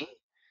थी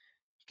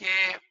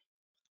कि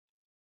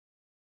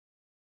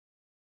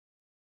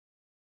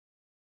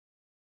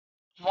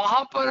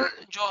वहां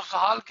पर जो उस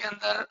हॉल के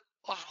अंदर,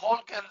 उस हॉल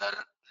के अंदर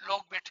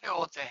लोग बैठे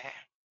होते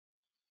हैं,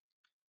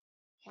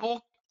 वो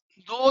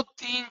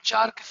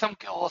 2-3-4 किस्म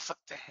के हो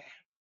सकते हैं।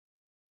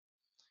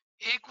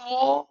 एक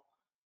वो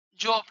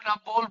जो अपना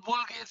बोल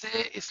भूल गए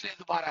थे इसलिए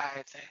दोबारा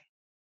आए थे।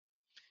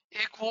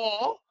 एक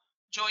वो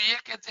जो ये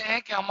कहते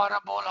हैं कि हमारा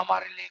बोल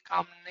हमारे लिए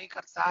काम नहीं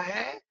करता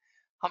है,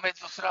 हमें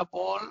दूसरा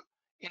बोल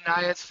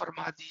इनायत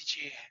फरमा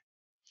दीजिए।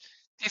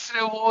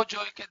 तीसरे वो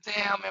जो कहते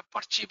हैं हमें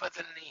पर्ची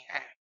बदलनी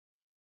है,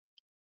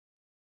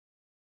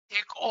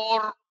 एक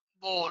और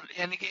बोल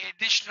यानी कि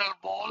एडिशनल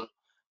बोल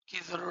की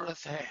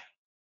जरूरत है।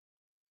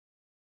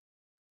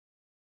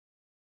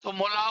 तो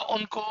मौला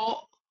उनको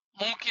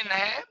मुमकिन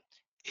है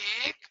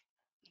 1,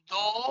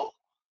 2,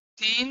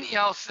 3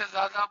 या उससे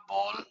ज्यादा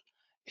बोल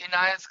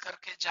इनायत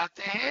करके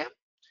जाते हैं,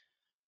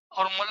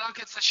 और मौला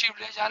के तशरीफ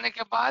ले जाने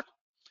के बाद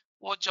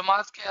वो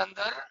जमात के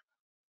अंदर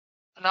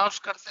अनाउंस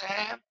करते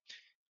हैं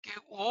कि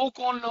वो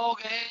कौन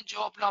लोग हैं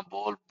जो अपना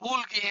बोल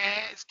भूल गए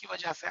हैं, इसकी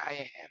वजह से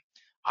आए हैं,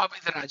 आप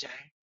इधर आ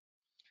जाएं।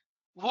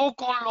 वो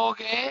कौन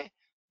लोग हैं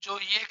जो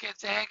ये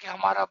कहते हैं कि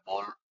हमारा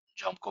बोल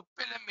जो हमको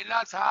पहले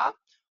मिला था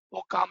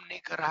वो काम नहीं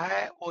कर रहा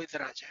है, वो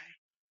इधर आ जाए।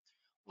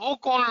 वो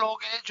कौन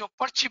लोग हैं जो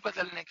पर्ची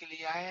बदलने के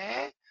लिए आए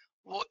हैं,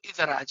 वो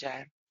इधर आ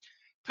जाए।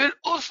 फिर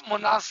उस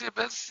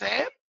मुनासिबत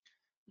से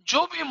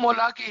जो भी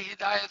मौला की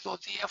हिदायत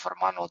होती है,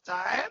 फरमान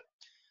होता है,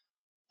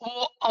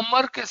 वो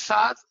अमर के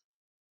साथ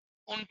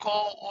उनको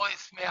वो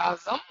इसमें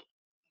आजम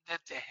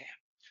देते हैं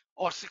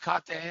और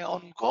सिखाते हैं,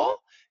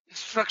 उनको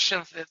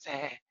इंस्ट्रक्शंस देते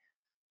हैं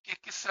कि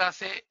किस तरह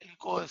से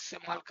इनको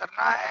इस्तेमाल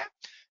करना है,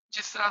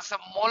 जिस तरह से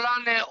मौला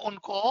ने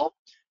उनको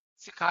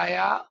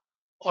सिखाया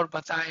और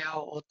बताया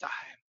होता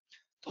है।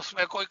 तो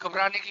उसमें कोई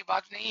घबराने की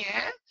बात नहीं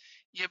है,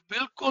 ये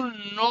बिल्कुल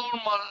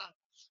नॉर्मल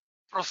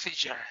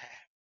प्रोसीजर है।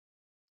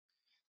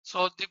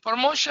 So the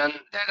promotion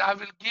that I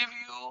will give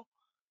you,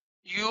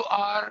 you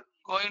are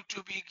going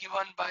to be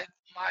given by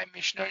my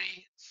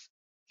missionary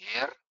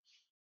here.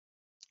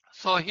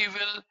 So he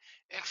will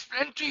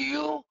explain to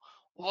you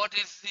what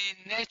is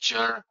the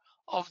nature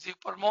of the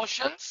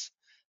promotions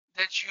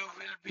that you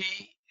will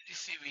be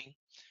receiving.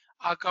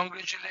 I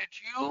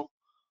congratulate you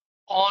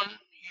on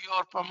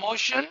your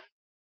promotion,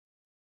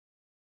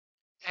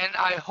 and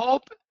I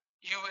hope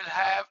you will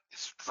have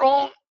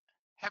strong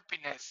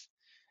happiness,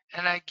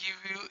 and I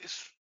give you a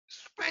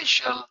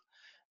special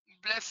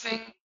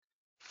blessing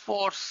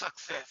for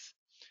success.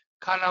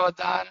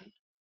 Khanavadan,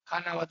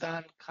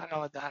 Khanavadan,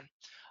 Khanavadan.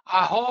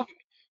 I hope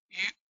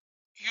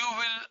you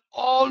will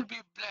all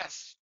be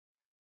blessed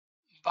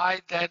by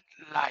that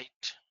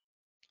light.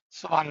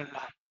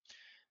 Subhanallah.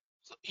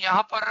 तो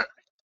यहाँ पर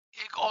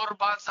एक और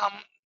बात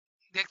हम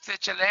देखते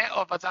चले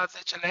और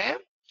बताते चले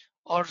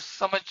और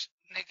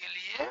समझने के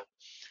लिए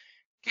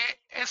कि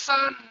ऐसा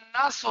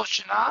ना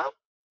सोचना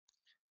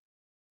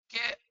कि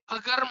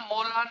अगर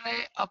मौला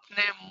ने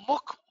अपने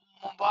मुख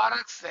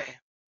मुबारक से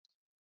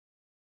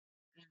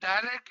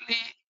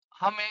डायरेक्टली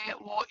हमें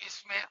वो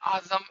इसमें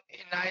आजम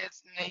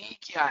इनायत नहीं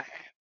किया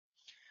है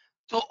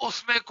तो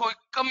उसमें कोई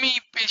कमी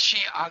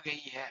पेशी आ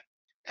गई है,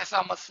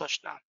 ऐसा मत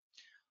सोचना।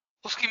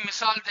 उसकी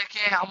मिसाल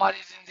देखें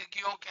हमारी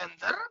जिंदगियों के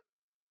अंदर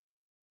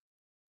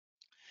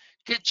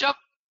कि जब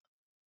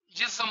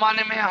जिस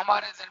जमाने में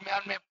हमारे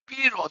दरमियान में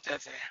पीर होते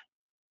थे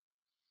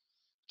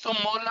तो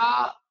मौला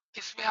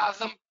इसमें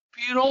आजम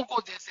पीरों को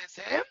देते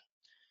थे,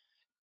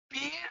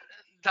 पीर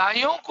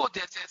दाइयों को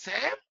देते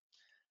थे,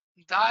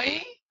 दाई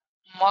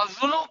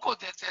माजुनों को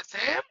देते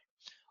थे,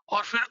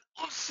 और फिर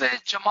उनसे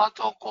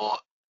जमातों को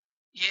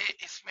ये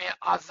इसमें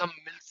आजम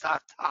मिलता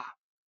था।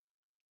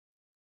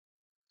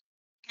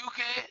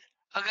 क्योंकि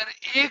अगर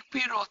एक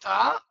पीर होता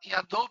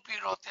या 2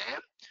 पीर होते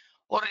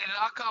और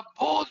इलाका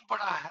बहुत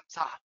बड़ा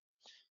था,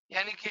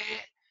 यानी कि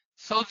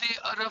सऊदी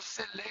अरब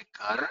से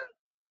लेकर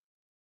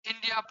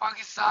इंडिया,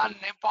 पाकिस्तान,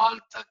 नेपाल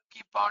तक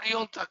की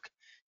पहाड़ियों तक,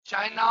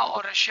 चाइना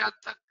और रशिया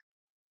तक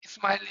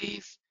इस्माइली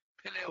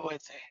फैले हुए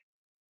थे।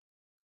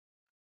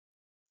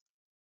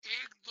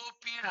 1-2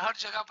 पीर हर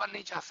जगह पर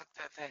नहीं जा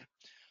सकते थे,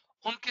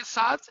 उनके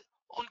साथ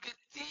उनके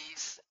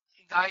 30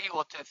 दाई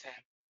होते थे।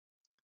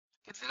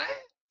 कितने?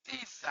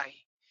 30 दाई।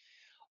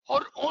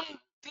 और उन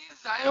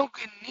 30 दाइयों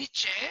के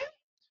नीचे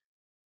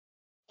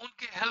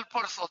उनके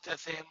हेल्पर्स होते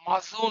थे,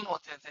 माजून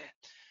होते थे।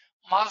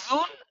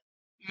 माजून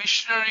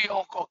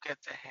मिशनरियों को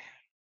कहते हैं।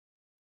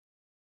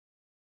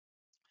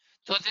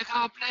 तो देखा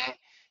आपने,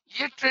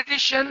 ये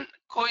ट्रेडिशन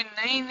कोई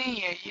नई नहीं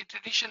है, ये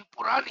ट्रेडिशन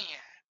पुरानी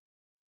है।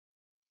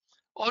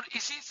 और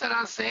इसी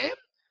तरह से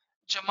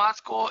जमात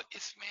को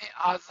इसमें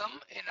आजम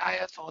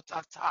इनायत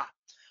होता था।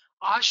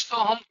 आज तो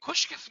हम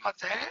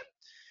खुशकिस्मत है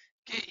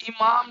कि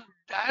इमाम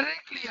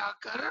डायरेक्टली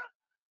आकर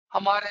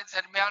हमारे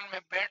दरमियान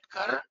में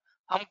बैठकर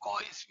हमको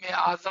इसमें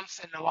आजम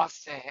से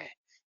नवाजते हैं।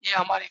 ये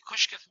हमारी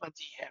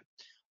खुशकिस्मती है,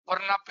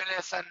 वरना पहले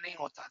ऐसा नहीं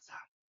होता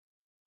था।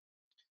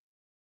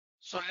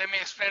 So let me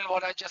explain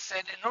what I just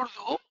said in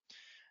Urdu.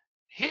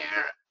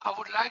 Here I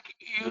would like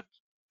you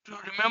to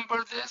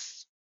remember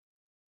this,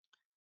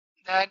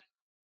 that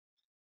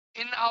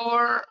in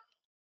our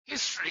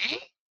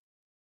history,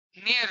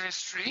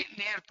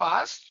 near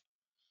past,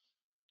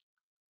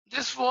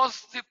 this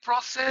was the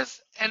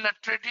process and a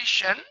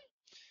tradition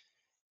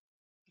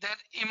that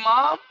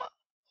Imam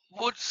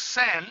would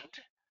send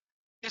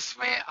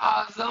Isme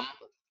Azam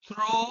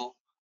through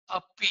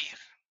a peer.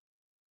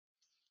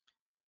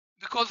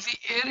 Because the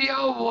area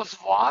was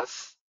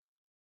vast,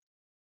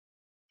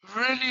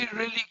 really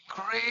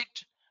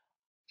great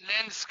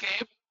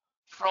landscape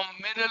from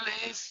Middle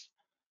East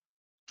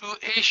to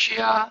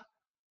Asia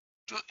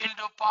to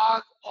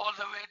Indo-Pak, all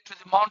the way to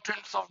the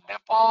mountains of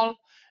Nepal,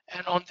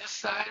 and on this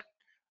side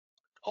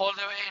all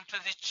the way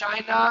into the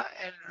China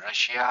and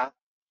Russia.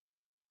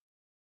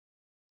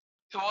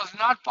 It was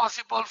not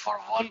possible for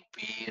one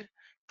peer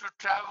to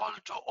travel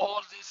to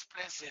all these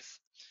places.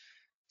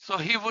 So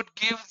he would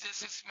give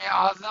this Isme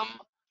Azam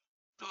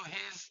to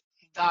his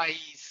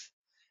dais,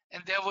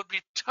 and there would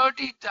be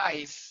 30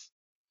 dais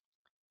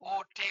who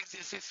would take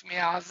this Isme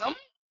Azam.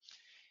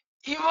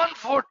 Even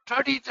for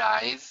 30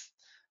 dais,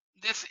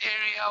 this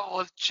area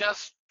was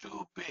just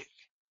too big.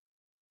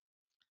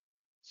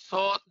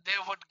 So they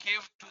would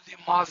give to the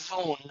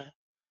Mazun.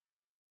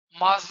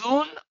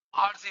 Mazun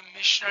are the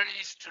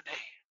missionaries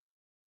today.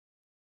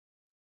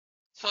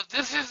 So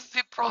this is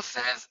the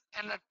process,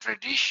 and a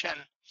tradition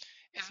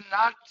is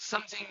not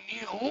something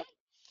new,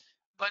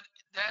 but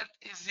that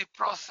is the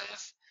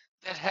process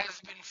that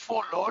has been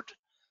followed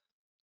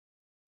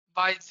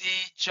by the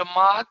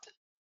Jamaat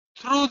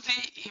through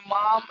the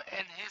Imam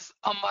and his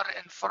Amr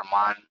and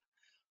Farman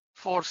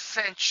for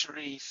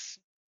centuries.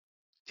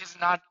 Is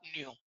not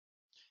new.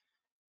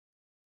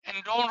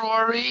 And don't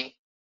worry,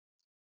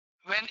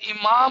 when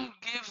Imam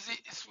gives the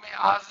Isme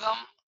Azam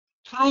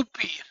through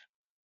Pir,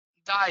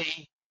 Dai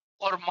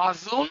or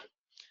Mazun,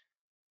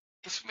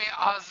 Isme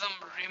Azam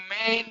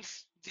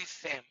remains the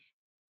same.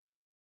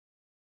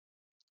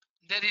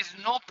 There is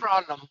no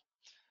problem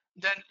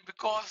then,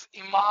 because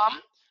Imam,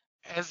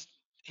 as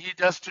he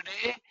does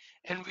today,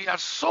 and we are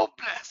so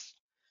blessed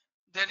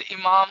that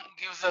Imam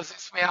gives us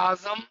Isme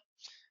Azam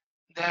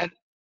that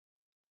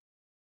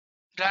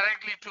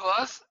directly to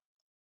us,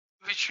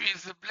 which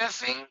is a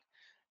blessing.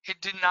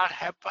 It did not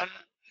happen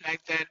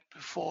like that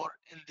before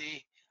in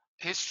the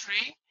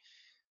history,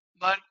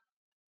 but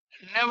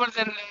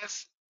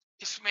nevertheless,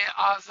 Isme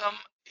Azam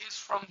is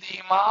from the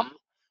Imam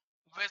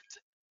with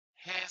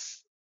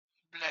his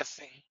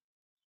blessing.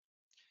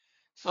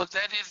 So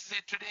that is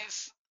the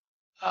today's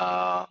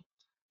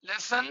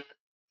lesson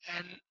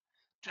and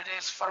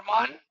today's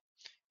Farman.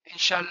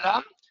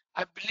 Inshallah,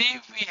 I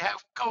believe we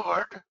have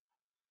covered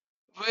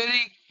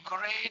very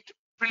great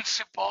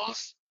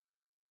principles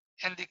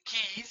and the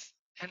keys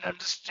and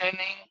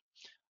understanding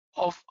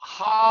of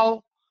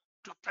how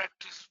to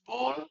practice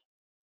bowl.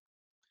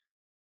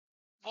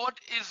 What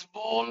is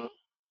bowl?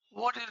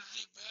 What is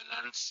the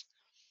balance?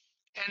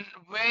 And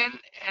when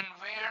and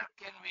where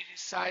can we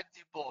recite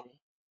the bowl?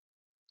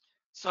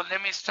 So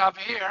let me stop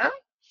here,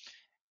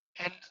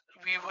 and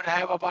we would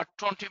have about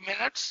 20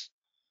 minutes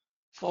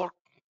for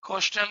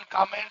question,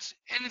 comments,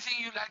 anything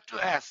you like to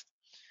ask.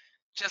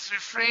 Just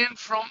refrain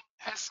from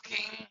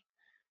asking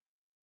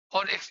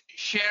or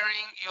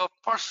sharing your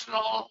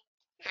personal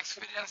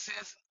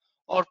experiences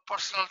or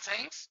personal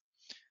things,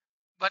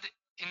 but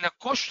in a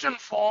question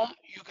form,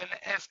 you can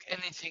ask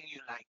anything you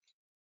like,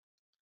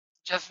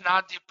 just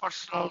not the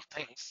personal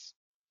things.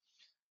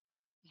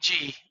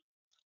 जी,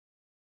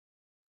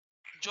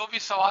 जो भी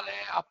सवाल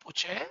है आप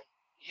पूछें,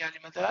 यानी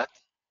मदद।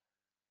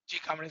 जी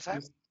कामरे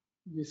साहब।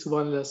 Yes,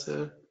 subhanallah,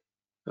 sir.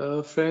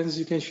 Friends,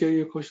 you can share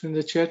your question in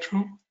the chat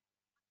room.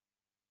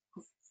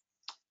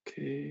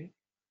 Okay.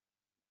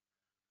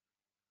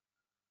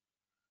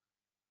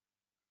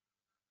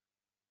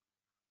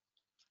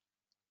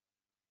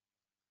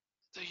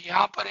 तो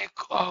यहाँ पर एक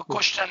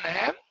क्वेश्चन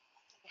है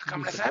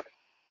कामरे साहब।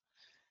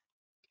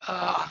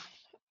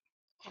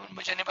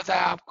 मुझे नहीं पता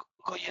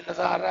आपको ये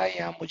नजर आ रहा है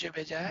या मुझे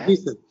भेजा है?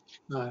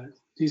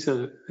 जी सर,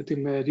 I think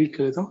मैं read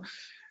कर लेता हूँ.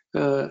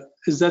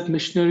 Is that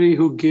missionary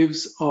who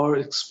gives or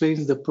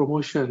explains the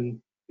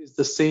promotion is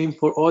the same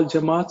for all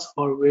Jamaats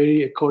or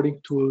vary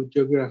according to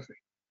geography?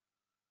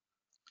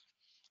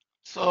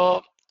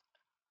 So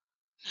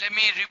let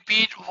me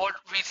repeat what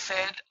we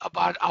said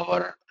about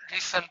our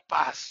recent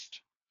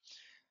past.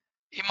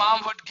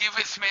 Imam would give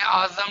Isme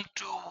Azam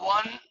to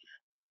one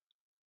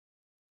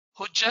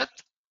Hujjat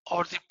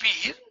or the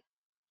Pir.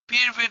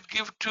 Pir would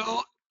give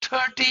to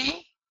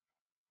 30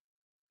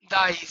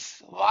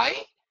 dies. Why?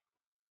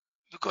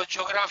 Because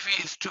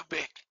geography is too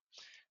big.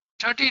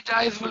 30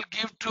 dies will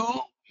give to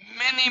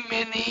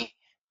many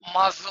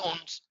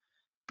Mazoons,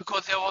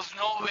 because there was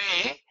no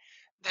way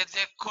that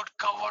they could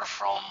cover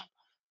from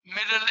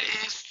Middle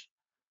East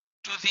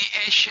to the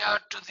Asia,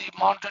 to the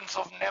mountains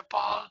of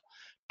Nepal,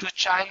 to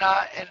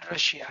China and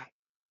Russia.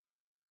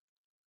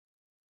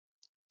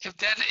 If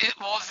that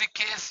was the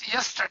case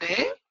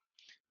yesterday,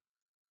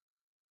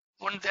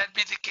 wouldn't that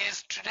be the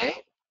case today?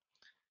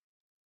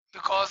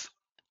 Because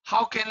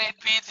how can it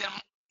be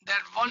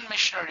that one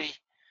missionary,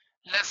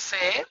 let's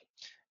say,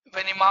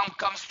 when Imam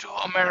comes to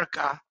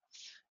America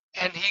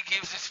and he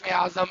gives Ismi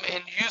Azam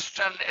in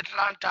Houston,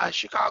 Atlanta,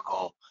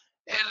 Chicago,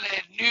 LA,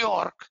 New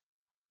York,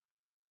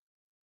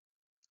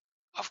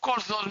 of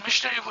course those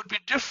missionaries would be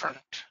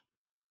different.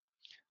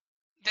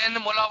 Then the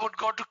Mullah would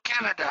go to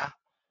Canada,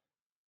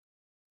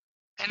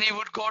 and he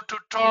would go to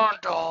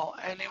Toronto,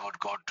 and he would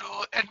go to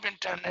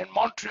Edmonton and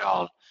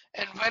Montreal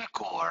and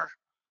Vancouver,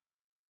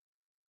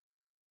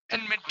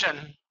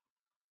 Edmonton,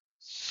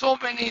 so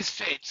many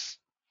states.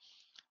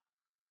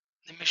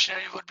 The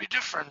missionary would be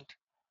different.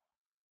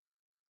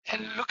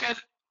 And look at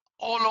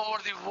all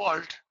over the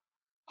world.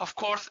 Of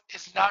course,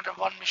 it's not a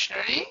one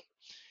missionary,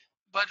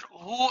 but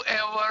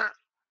whoever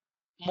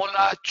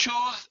Mullah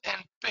choose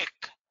and pick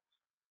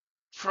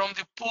from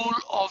the pool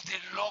of the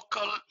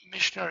local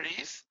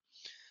missionaries.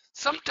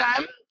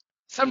 Sometime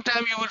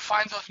you will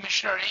find those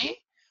missionary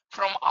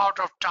from out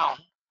of town,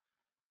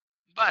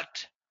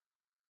 but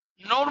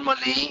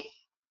normally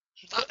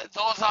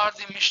those are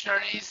the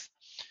missionaries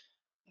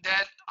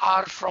that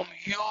are from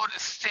your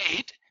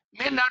state,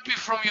 may not be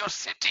from your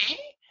city,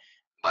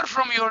 but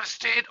from your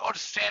state or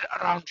state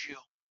around you.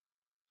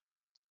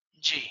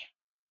 G.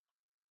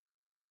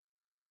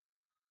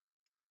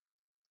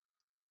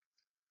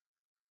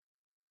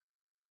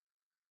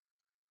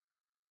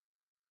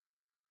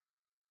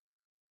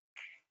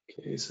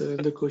 Okay, so in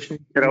the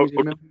question, can we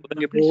remember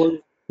the whole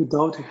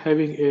without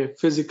having a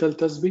physical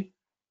tasbih?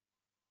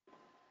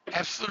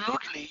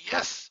 Absolutely,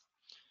 yes.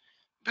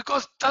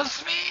 Because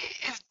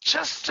tasbih is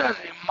just a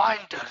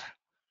reminder,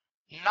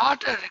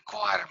 not a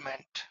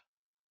requirement.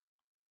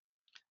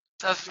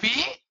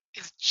 Tasbih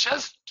is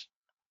just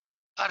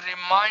a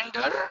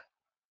reminder,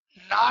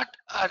 not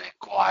a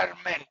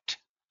requirement.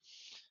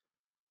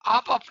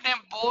 आप अपने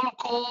बोल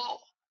को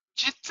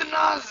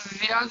जितना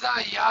ज्यादा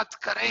याद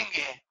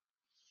करेंगे,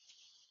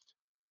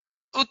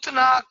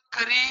 उतना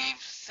करीब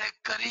से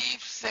करीब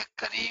से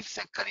करीब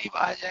से करीब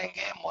आ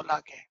जाएंगे मौला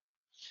के।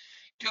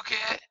 क्योंकि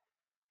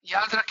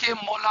याद रखिए,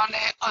 मौला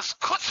ने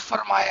खुद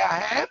फरमाया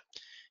है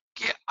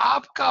कि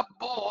आपका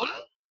बोल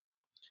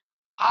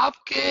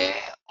आपके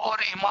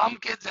और इमाम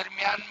के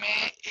दरमियान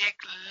में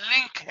एक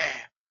लिंक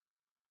है,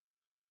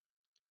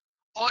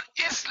 और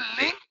इस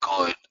लिंक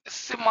को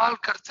इस्तेमाल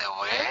करते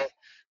हुए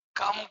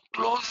come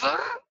closer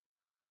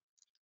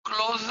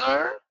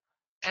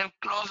and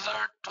closer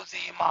to the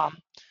imam.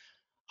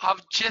 आप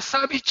जैसा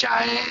भी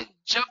चाहें,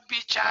 जब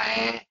भी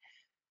चाहें,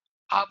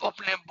 आप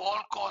अपने बोल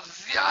को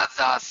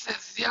ज्यादा से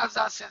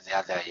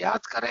ज्यादा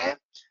याद करें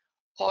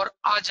और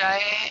आ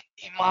जाएं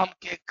इमाम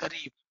के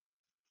करीब।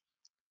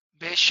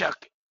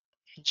 बेशक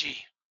जी।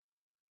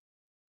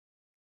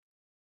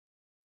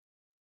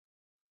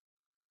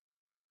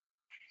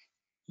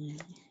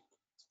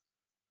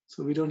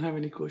 So we don't have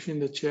any question in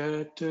the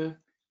chat.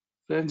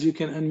 Friends, you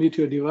can unmute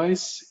your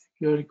device,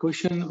 your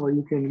question, or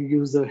you can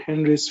use the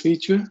hand raise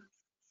feature.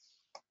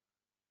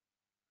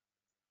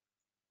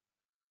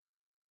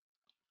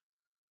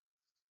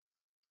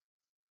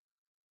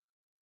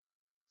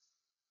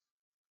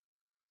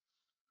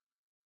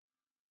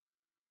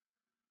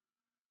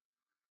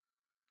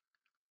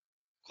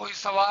 कोई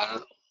सवाल,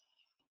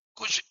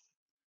 कुछ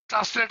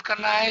ट्रांसलेट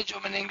करना है जो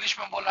मैंने इंग्लिश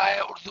में बोला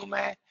है उर्दू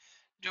में?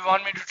 Do you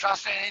want me to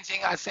translate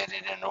anything? I said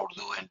it in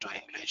Urdu into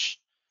English.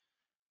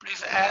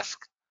 Please ask.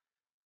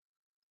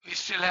 We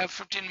still have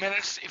 15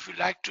 minutes if you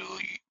like to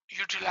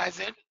utilize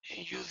it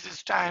and use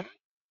this time.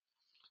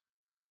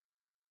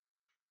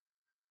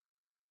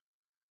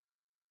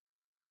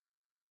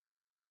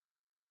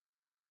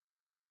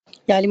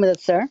 या अली मदद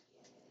sir.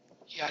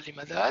 या अली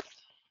मदद।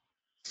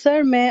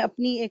 Sir मैं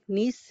अपनी एक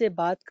नीस से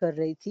बात कर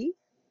रही थी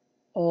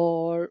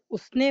और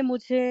उसने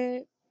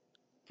मुझे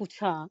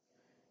पूछा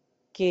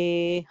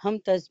कि हम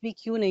तस्बीह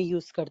क्यों नहीं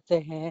यूज करते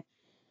हैं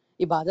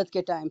इबादत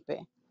के टाइम पे।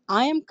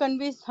 आई एम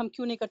कन्विंस्ड हम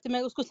क्यों नहीं करते,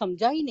 मैं उसको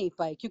समझा ही नहीं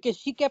पाई क्योंकि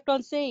शी केप्ट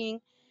ऑन सेइंग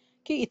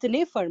कि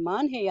इतने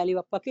फरमान है अली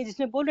पापा के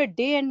जिसमें बोल रहे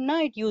day and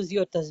night use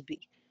your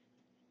तस्बीह।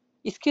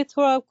 इसके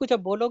थोड़ा कुछ अब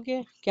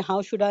बोलोगे कि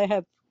how should I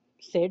have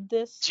said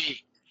this?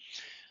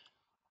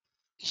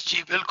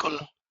 जी बिल्कुल।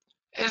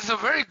 It's a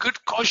very good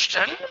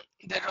question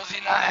that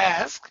Rosina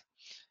asked.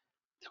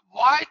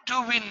 Why do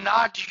we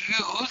not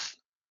use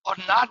or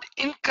not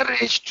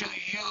encourage to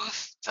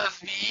use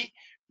tasbih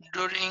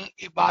during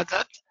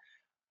ibadat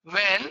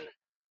when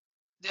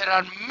there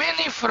are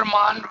many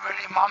farman where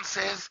Imam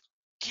says,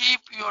 keep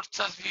your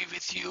tasbih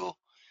with you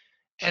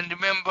and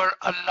remember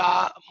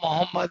Allah,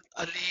 Muhammad,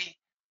 Ali,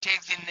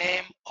 take the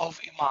name of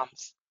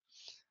Imams.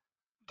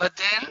 But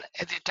then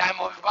at the time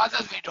of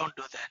ibadat, we don't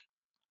do that.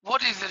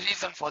 What is the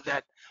reason for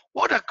that?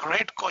 What a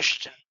great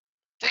question.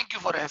 Thank you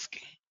for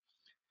asking.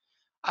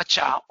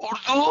 Acha,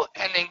 Urdu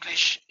and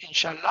English,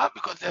 inshallah,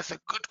 because that's a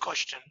good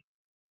question.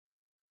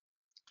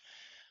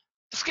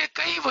 इसके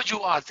कई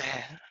वजूहात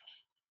हैं.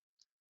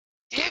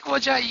 एक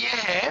वजह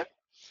यह है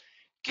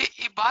कि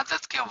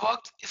इबादत के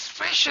वक्त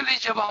स्पेशली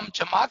जब हम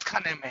जमात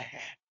खाने में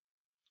हैं,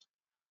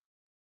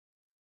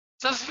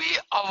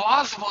 तस्वीर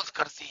आवाज बहुत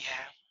करती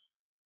है.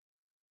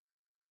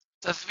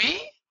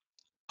 तस्वीर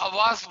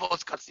आवाज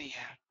बहुत करती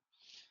है.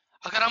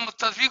 अगर हम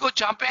तस्वीर को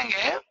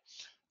चापेंगे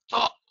तो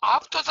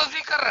आप तो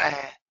तस्वीर कर रहे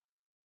हैं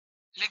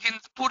लेकिन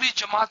पूरी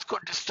जमात को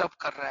डिस्टर्ब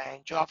कर रहे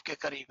हैं जो आपके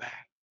करीब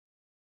है.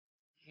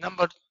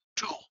 नंबर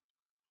 2,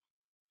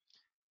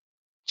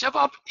 जब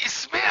आप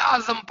इसमें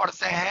आजम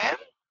पढ़ते हैं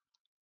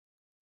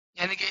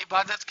यानी कि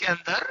इबादत के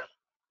अंदर,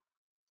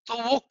 तो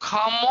वो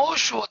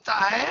खामोश होता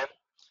है.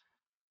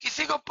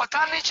 किसी को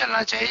पता नहीं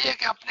चलना चाहिए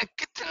कि आपने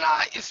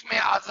कितना इसमें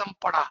आजम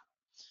पढ़ा,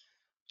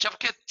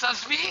 जबकि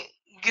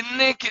तस्वीर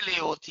गिनने के लिए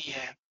होती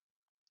है.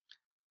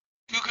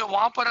 क्योंकि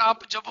वहां पर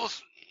आप जब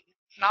उस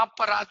नाप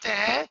पर आते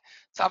हैं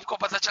तो आपको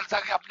पता चलता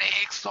है कि आपने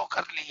 100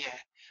 कर ली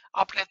है,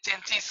 आपने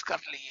 33 कर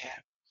ली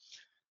है,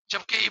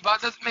 जबकि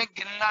इबादत में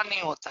गिनना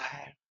नहीं होता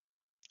है.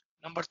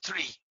 नंबर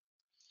 3,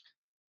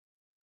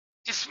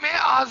 इसमें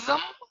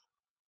आजम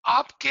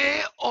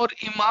आपके और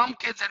इमाम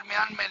के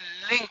दरमियान में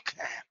लिंक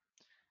है,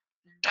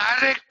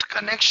 डायरेक्ट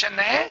कनेक्शन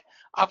है,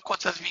 आपको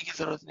तस्वीर की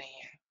जरूरत नहीं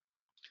है.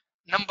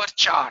 नंबर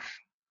 4,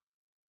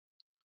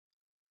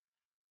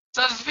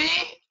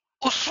 तस्वीर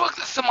उस वक्त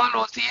इस्तेमाल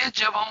होती है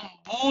जब हम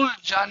भूल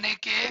जाने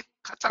के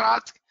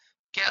खतरात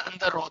के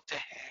अंदर होते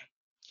हैं,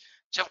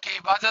 जबकि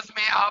इबादत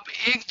में आप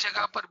एक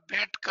जगह पर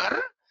बैठकर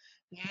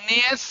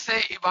नियत से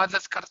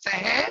इबादत करते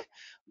हैं,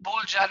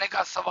 भूल जाने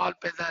का सवाल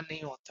पैदा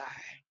नहीं होता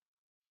है.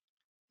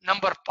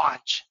 नंबर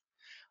 5,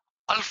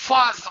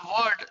 अल्फाज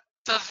वर्ड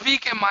तस्वीर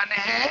के माने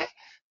हैं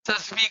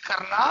तस्वीर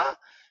करना,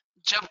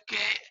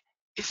 जबकि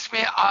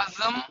इसमें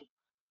आजम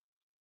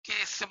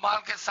के इस्तेमाल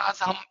के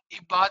साथ हम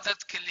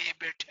इबादत के लिए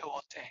बैठे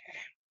होते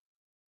हैं.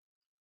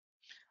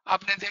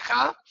 आपने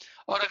देखा,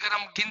 और अगर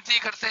हम गिनती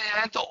करते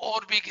हैं तो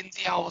और भी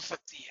गिनतियां हो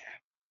सकती है.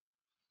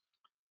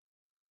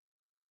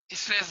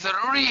 इसलिए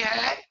जरूरी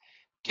है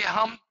कि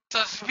हम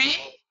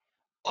तस्वीर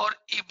और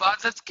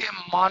इबादत के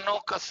मानों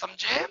को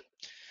समझें,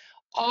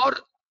 और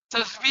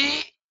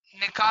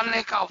तस्वीर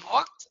निकालने का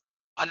वक्त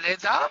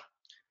अलहदा,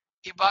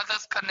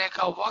 इबादत करने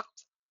का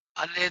वक्त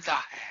अलहदा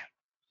है.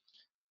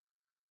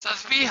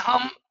 तस्वीर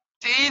हम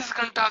 23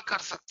 घंटा कर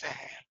सकते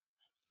हैं,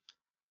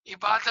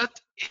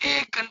 इबादत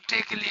 1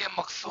 घंटे के लिए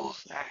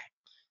मखसूस है.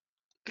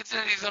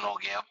 कितने रीजन हो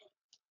गए?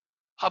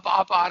 अब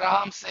आप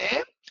आराम से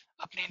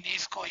अपनी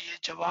नीज को ये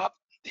जवाब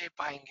दे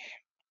पाएंगे.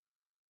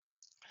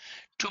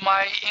 To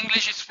my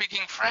English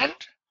speaking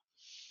friend,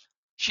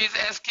 she is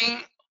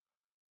asking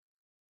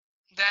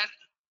that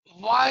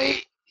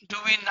why do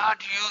we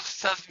not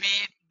use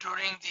tasbih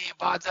during the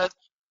ibadat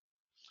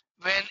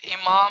when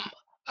Imam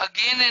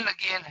again and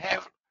again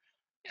have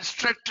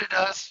instructed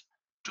us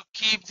to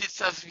keep the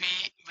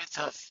tasbih with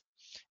us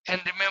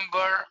and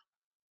remember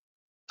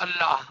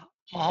Allah,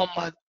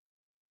 Muhammad,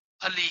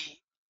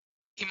 Ali,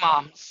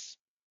 Imams.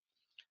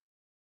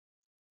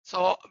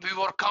 So we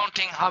were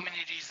counting how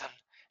many reasons,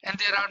 and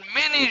there are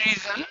many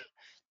reasons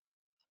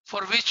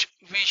for which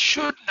we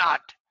should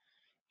not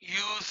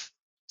use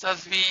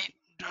tasbih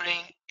during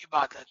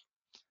ibadat.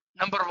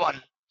 Number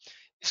 1,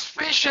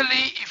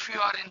 especially if you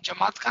are in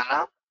Jamaat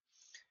Khana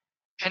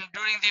and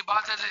during the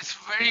ibadat it's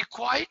very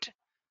quiet,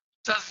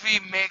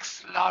 tasbih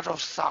makes a lot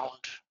of sound.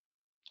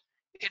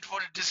 It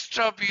will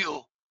disturb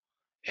you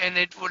and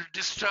it will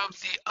disturb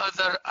the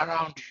other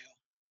around you.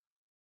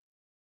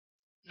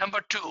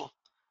 Number 2,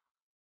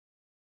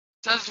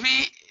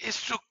 tasbih is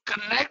to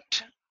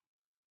connect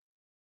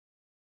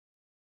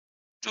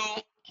to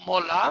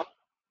Mola,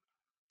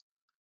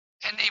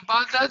 and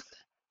ibadat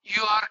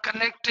you are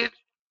connected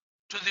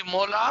to the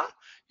Mola,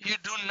 you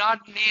do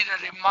not need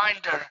a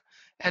reminder,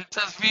 and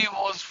tasbih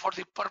was for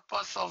the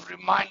purpose of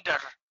reminder.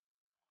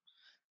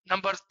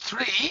 Number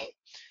 3,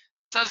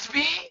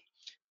 tasbih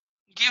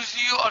gives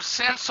you a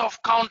sense of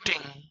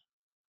counting.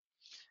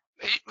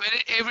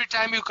 Every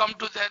time you come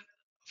to that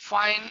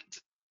fine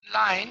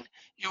line,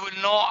 you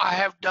will know I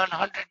have done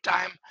 100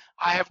 times,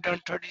 I have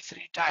done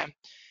 33 times.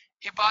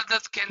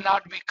 Ibadat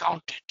cannot be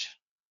counted,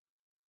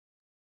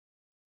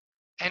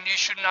 and you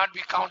should not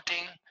be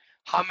counting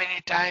how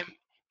many times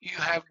you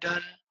have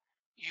done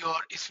your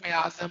Isme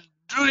Azam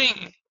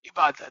during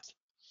Ibadat.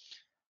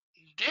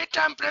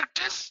 Daytime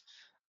practice,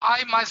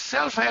 I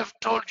myself have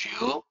told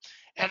you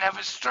and have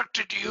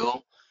instructed you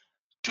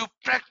to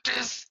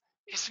practice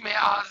Isme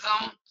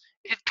Azam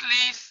at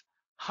least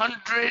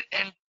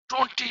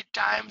 120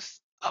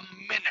 times a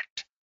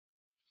minute.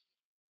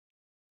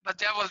 But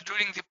that was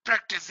during the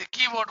practice. The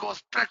keyword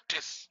was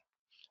practice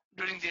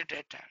during the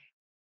daytime.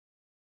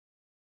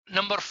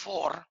 Number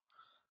 4,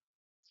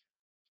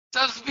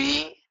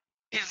 tasbih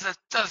is a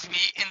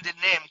tasbih in the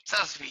name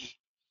tasbih.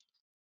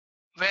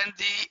 When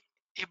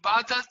the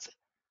ibadat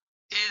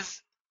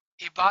is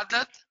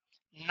ibadat,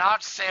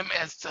 not same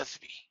as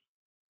tasbih.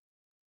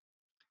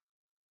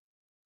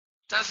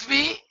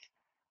 Tasbih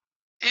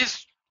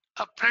is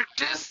a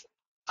practice,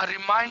 a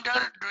reminder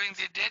during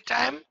the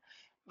daytime,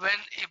 when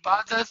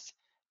ibadat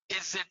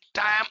is the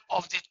time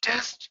of the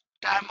test,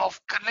 time of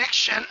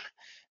connection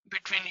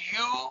between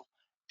you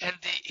and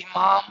the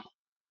imam,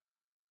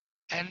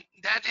 and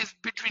that is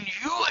between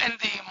you and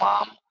the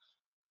imam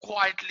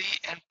quietly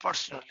and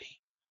personally.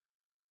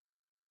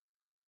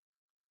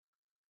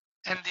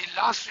 And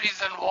the last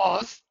reason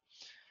was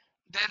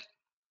that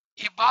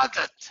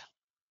ibadat,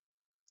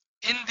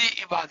 in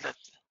the ibadat,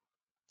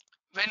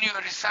 when you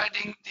are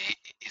reciting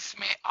the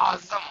Isme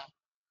Azam,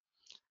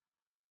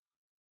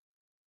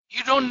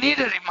 you don't need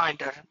a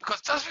reminder,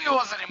 because tasbih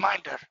was a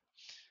reminder.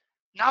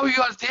 Now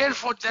you are there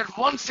for that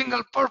one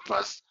single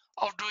purpose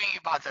of doing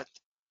ibadat.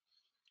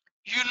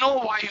 You know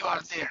why you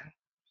are there.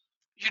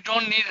 You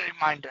don't need a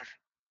reminder.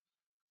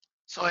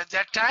 So at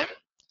that time,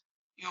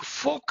 you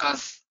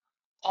focus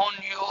on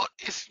your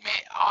Isme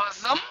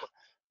Azam,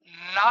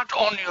 not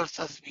on your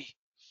tasbih.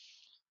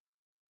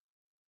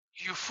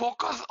 You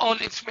focus on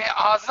Isme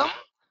Azam,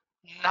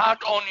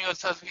 not on your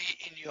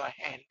tasbih in your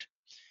hand.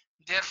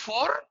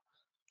 Therefore,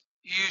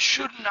 you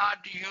should not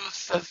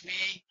use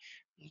tasbih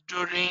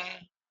during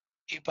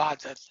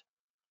ibadat.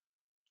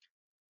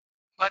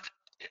 But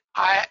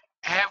I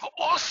have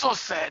also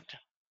said,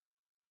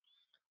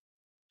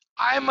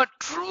 I am a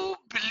true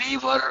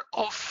believer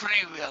of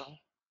free will.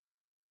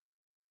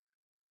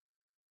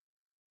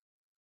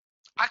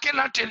 I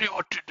cannot tell you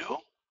what to do.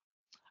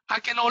 I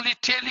can only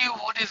tell you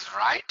what is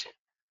right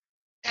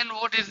and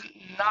what is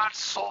not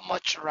so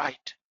much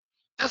right.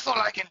 That's all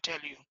I can tell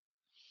you.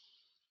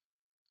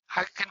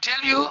 I can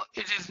tell you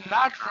it is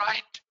not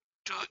right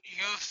to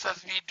use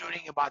tasbih during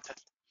ibadat.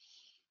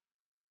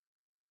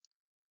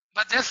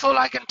 But that's all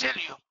I can tell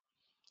you.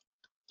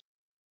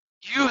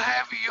 You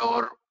have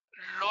your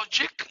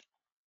logic,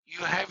 you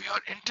have your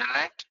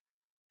intellect,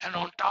 and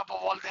on top of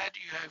all that,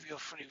 you have your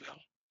free will.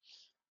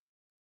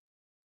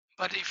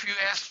 But if you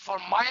ask for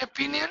my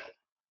opinion,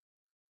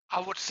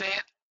 I would say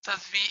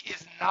tasbih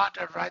is not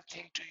a right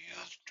thing to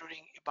use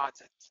during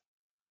ibadat.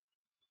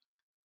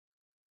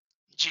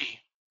 G.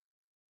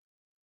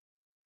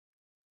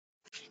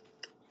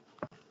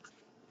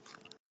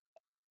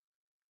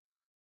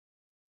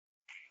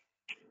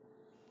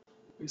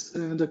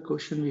 Another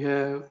question we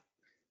have: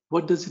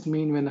 what does it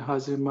mean when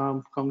Hazir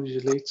Imam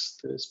congratulates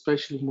the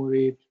special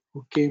murid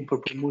who came for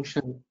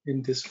promotion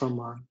in this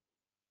Farman?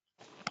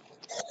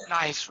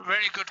 Nice,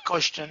 very good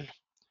question.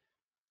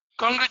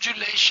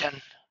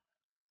 Congratulations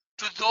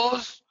to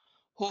those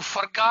who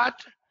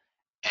forgot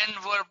and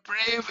were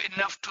brave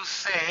enough to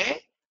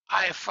say,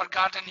 I have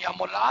forgotten Ya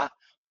Mullah,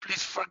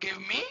 please forgive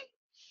me,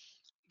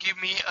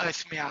 give me a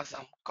Ismi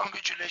Azam.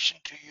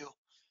 Congratulations to you.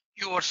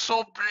 You were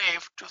so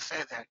brave to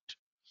say that.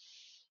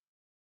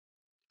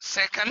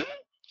 Second,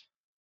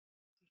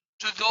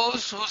 to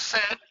those who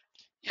said,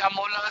 Ya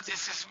Mullah,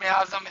 this Ismi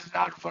Azam is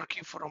not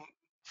working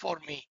for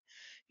me.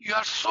 You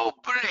are so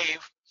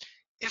brave.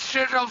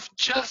 Instead of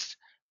just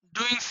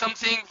doing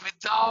something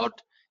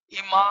without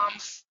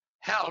Imam's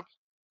help,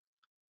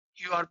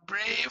 you are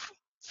brave,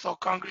 so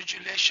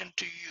congratulations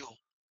to you.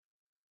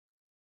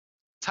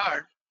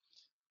 Third,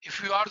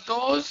 if you are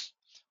those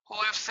who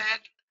have said,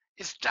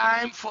 it's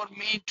time for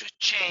me to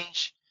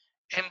change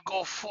and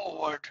go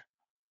forward,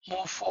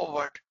 move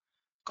forward,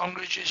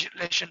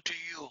 congratulations to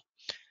you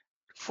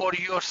for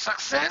your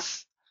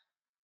success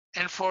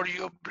and for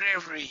your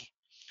bravery,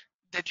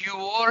 that you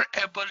were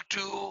able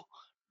to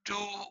do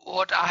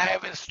what I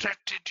have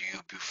instructed you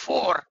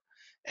before,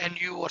 and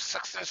you were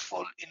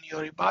successful in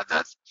your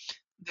ibadat.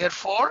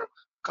 Therefore,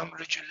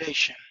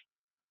 congratulations.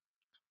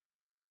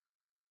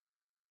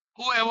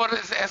 Whoever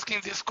is asking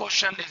this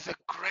question is a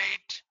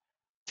great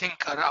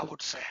thinker, I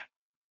would say.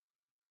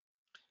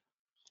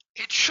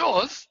 It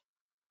shows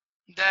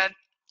that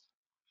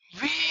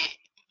we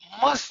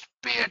must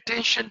pay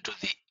attention to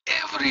the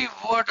every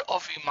word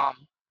of Imam.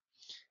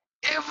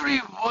 Every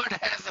word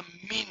has a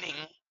meaning.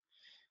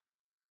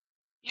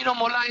 You know,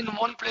 Mullah in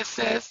one place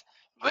says,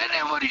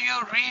 whenever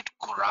you read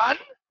Quran,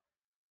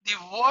 the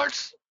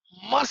words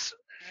must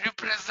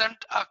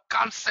represent a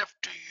concept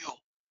to you.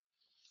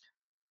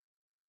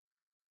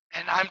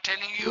 And I'm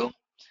telling you,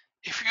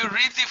 if you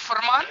read the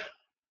Farman,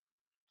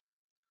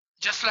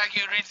 just like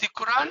you read the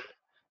Quran,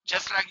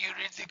 just like you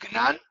read the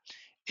Quran,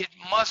 it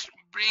must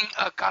bring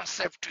a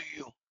concept to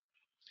you.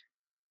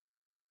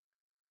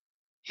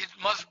 It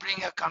must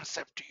bring a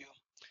concept to you.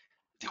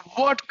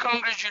 The word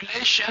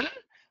congratulation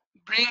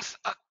brings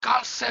a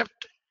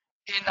concept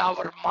in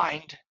our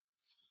mind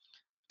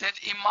that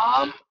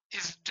Imam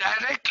is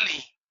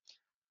directly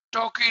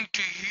talking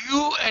to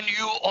you and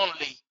you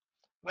only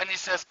when he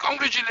says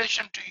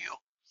congratulations to you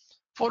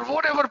for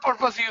whatever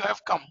purpose you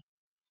have come.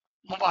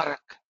 Mubarak.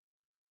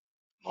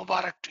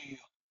 Mubarak to you.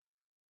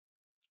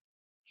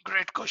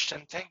 Great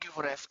question. Thank you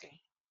for asking.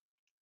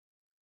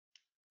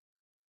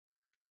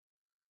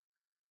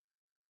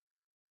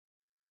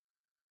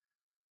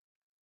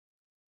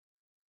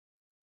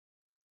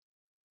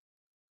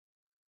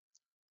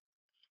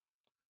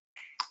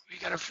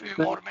 got a few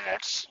more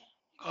minutes.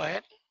 Go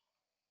ahead.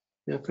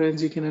 Yeah,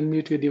 friends, you can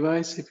unmute your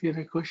device if you have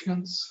any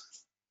questions.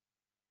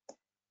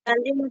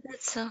 علی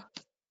مدد سر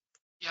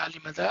یا علی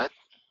مدد.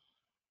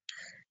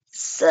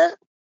 سر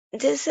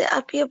جیسے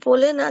آپ یہ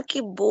بولے نا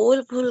کہ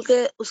بول بھول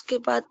گئے اس کے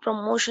بعد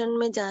پروموشن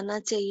میں جانا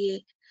چاہیے،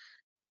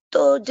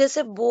 تو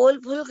جیسے بول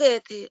بھول گئے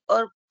تھے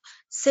اور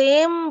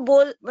سیم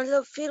بول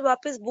مطلب پھر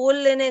واپس بول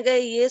لینے گئے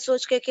یہ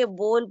سوچ کے کہ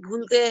بول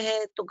بھول گئے ہیں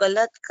تو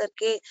غلط کر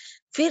کے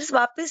پھر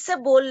واپس سے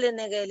بول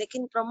لینے گئے،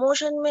 لیکن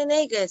پروموشن میں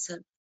نہیں گئے سر.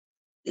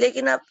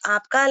 لیکن اب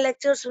آپ کا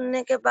لیکچر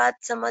سننے کے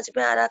بعد سمجھ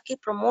میں آ رہا کہ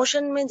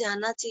پروموشن میں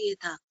جانا چاہیے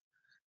تھا،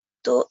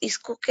 تو اس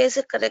کو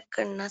کیسے کریکٹ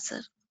کرنا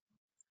سر؟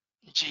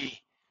 جی،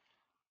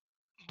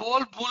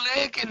 بول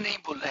بھولے کہ نہیں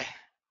بھولے،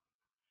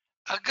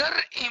 اگر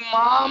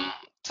امام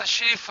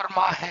تشریف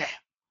فرما ہے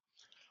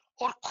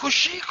اور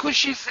خوشی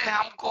خوشی سے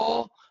ہم کو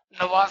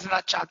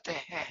نوازنا چاہتے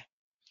ہیں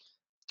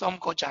تو ہم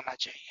کو جانا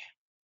چاہیے.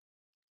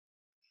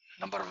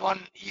 نمبر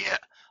 1 یہ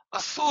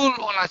اصول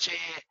ہونا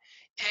چاہیے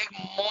ایک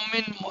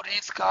مومن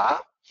مرید کا،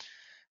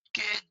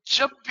 کہ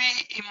جب بھی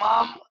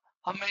امام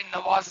ہمیں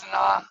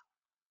نوازنا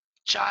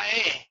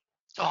چاہے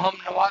تو ہم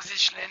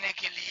نوازش لینے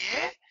کے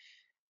لیے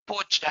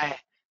پہنچ جائیں.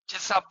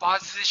 جیسا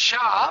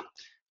بادشاہ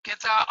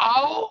کہتا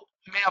آؤ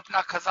میں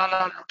اپنا خزانہ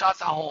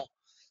لٹاتا ہوں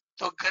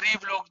تو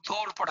غریب لوگ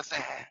دوڑ پڑتے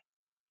ہیں،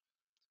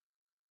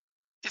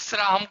 اس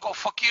طرح ہم کو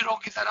فقیروں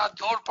کی طرح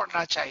دوڑ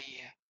پڑنا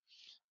چاہیے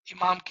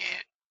امام کے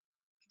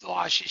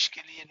دعاشش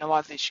کے لیے،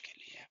 نوازش کے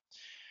لیے.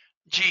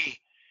 جی،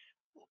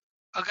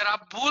 اگر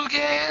آپ بھول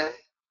گئے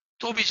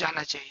تو بھی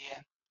جانا چاہیے،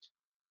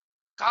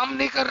 کام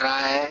نہیں کر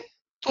رہا ہے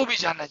تو بھی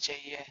جانا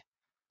چاہیے،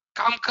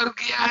 کام کر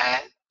گیا ہے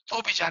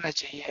تو بھی جانا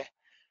چاہیے،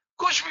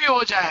 کچھ بھی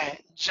ہو جائے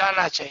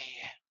جانا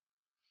چاہیے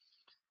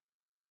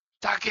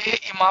تاکہ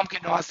امام کی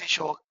نوازش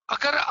ہو.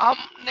 اگر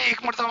ہم نے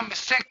ایک مرتبہ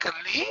مسٹیک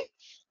کر لی،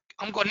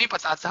 ہم کو نہیں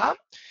پتا تھا،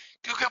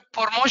 کیونکہ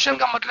پروموشن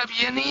کا مطلب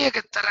یہ نہیں ہے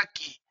کہ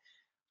ترقی،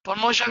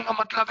 پروموشن کا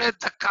مطلب ہے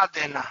دھکا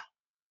دینا.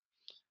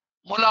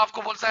 مولا آپ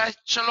کو بولتا ہے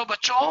چلو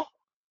بچوں،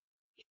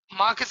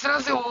 ماں کس طرح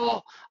سے وہ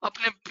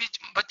اپنے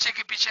بچے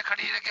کے پیچھے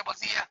کھڑی رہ کے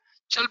بولتی ہے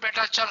چل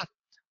بیٹا چل،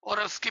 اور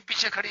اس کے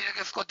پیچھے کھڑی رہ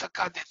کے اس کو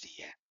دھکا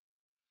دیتی ہے.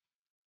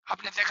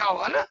 آپ نے دیکھا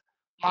ہوگا نا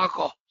ماں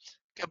کو،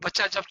 کہ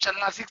بچہ جب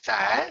چلنا سیکھتا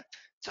ہے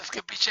تو اس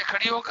کے پیچھے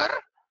کھڑی ہو کر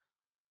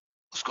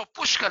اس کو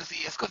پش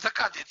کرتی ہے، اس کو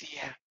دھکا دیتی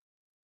ہے.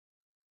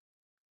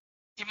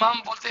 امام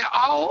بولتے ہیں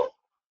آؤ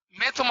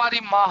میں تمہاری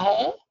ماں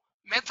ہوں،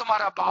 میں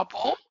تمہارا باپ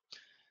ہوں،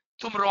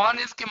 تم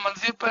روحانیت کی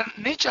منزل پر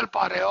نہیں چل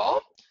پا رہے ہو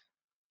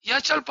یا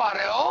چل پا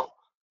رہے ہو،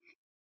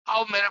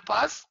 آؤ میرے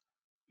پاس،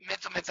 میں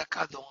تمہیں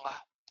دھکا دوں گا.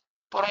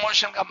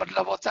 پروموشن کا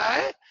مطلب ہوتا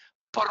ہے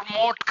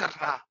پروموٹ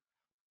کرنا،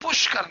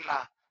 پش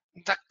کرنا،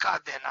 دھکا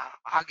دینا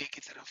آگے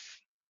کی طرف.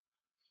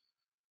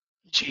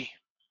 جی،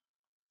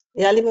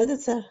 یا علی مدد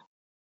سر.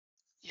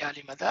 یا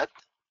علی مدد.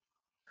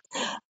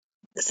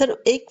 سر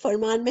ایک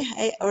فرمان میں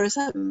ہے، اور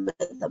ایسا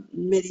مطلب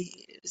میری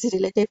کسی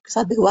ریلیٹیو کے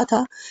ساتھ بھی ہوا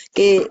تھا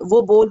کہ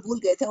وہ بول بھول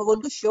گئے تھے اور وہ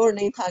ان کو شیور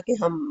نہیں تھا کہ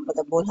ہم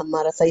مطلب بول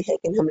ہمارا صحیح ہے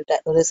کہ ہم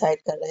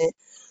ریسائٹ کر رہے ہیں،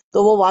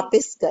 تو وہ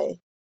واپس گئے.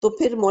 تو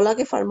پھر مولا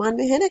کے فرمان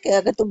میں ہے نا کہ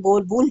اگر تم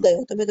بول بھول گئے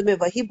ہو تو میں تمہیں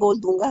وہی بول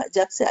دوں گا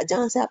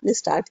جہاں سے آپ نے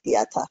سٹارٹ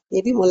کیا تھا.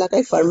 یہ بھی مولا کا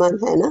ایک فرمان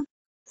ہے نا،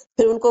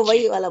 پھر ان کو جی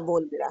وہی والا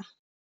بول ملا.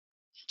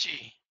 جی،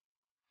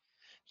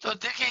 تو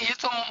دیکھیں یہ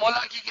تو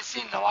مولا کی کسی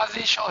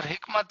نوازش اور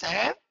حکمت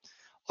ہے،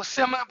 اس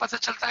سے ہمیں پتہ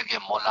چلتا ہے کہ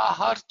مولا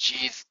ہر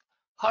چیز،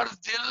 ہر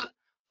دل،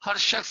 ہر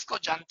شخص کو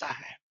جانتا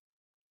ہے.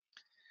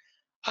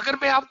 اگر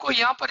میں آپ کو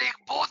یہاں پر ایک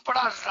بہت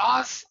بڑا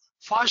راز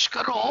فاش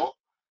کروں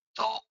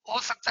تو ہو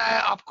سکتا ہے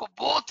آپ کو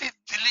بہت ہی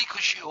دلی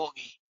خوشی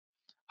ہوگی،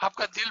 آپ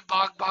کا دل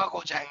باغ باغ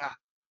ہو جائے گا.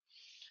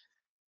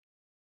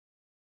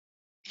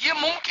 یہ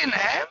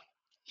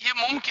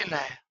ممکن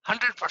ہے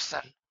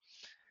 100%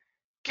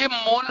 کہ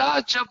مولا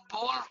جب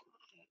بول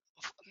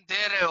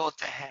دے رہے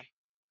ہوتے ہیں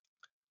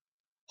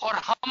اور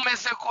ہم میں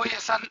سے کوئی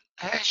ایسا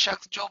ہے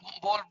شخص جو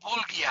بول بھول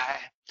گیا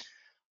ہے،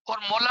 اور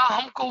مولا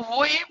ہم کو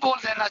وہی بول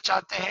دینا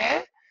چاہتے ہیں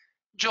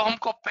جو ہم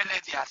کو پہلے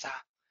دیا تھا،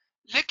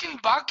 لیکن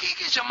باقی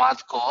کی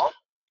جماعت کو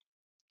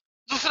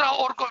دوسرا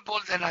اور کوئی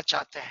بول دینا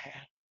چاہتے ہیں،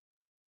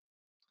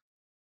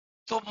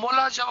 تو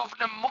مولا جب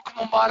اپنے مکھ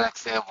مبارک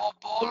سے وہ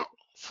بول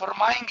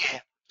فرمائیں گے،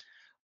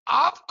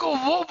 آپ کو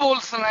وہ بول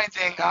سنائی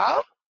دے گا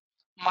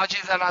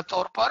معجزانہ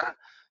طور پر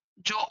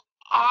جو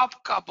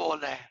آپ کا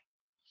بول ہے،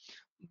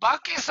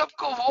 باقی سب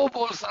کو وہ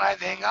بول سنائی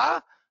دے گا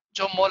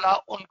جو مولا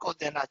ان کو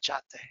دینا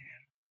چاہتے ہیں.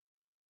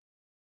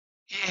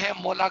 یہ ہے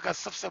مولا کا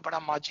سب سے بڑا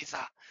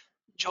معجزہ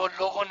جو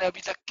لوگوں نے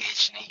ابھی تک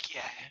کیچ نہیں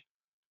کیا ہے.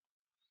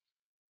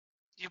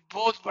 یہ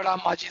بہت بڑا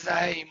معجزہ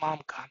ہے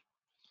امام کا،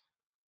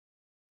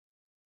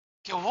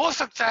 کہ ہو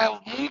سکتا ہے،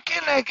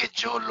 ممکن ہے کہ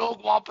جو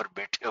لوگ وہاں پر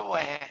بیٹھے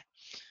ہوئے ہیں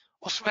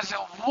اس میں سے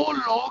وہ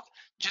لوگ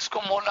جس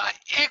کو مولا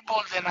ایک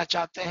بول دینا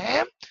چاہتے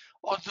ہیں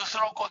اور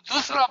دوسروں کو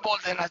دوسرا بول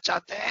دینا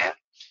چاہتے ہیں،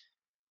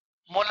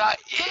 مولا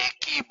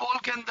ایک ہی بول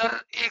کے اندر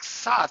ایک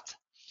ساتھ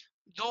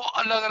دو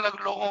الگ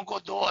الگ لوگوں کو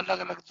دو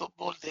الگ الگ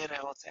بول دے رہے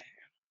ہوتے ہیں.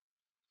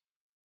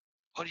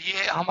 اور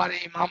یہ ہمارے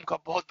امام کا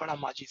بہت بڑا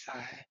معجزہ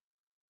ہے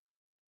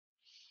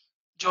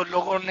جو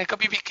لوگوں نے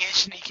کبھی بھی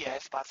کیچ نہیں کیا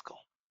اس بات کو.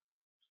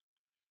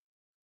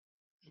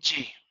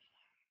 جی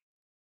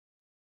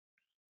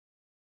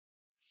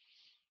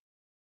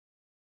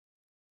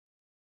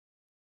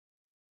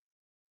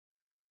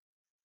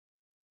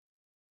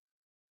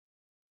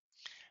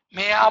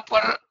میں یہاں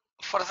پر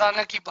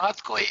فرزانہ کی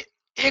بات کو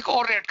ایک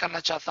اور ایڈ کرنا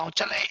چاہتا ہوں.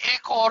 چلیں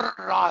ایک اور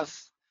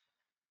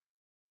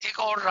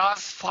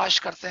راز فاش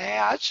کرتے ہیں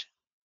آج.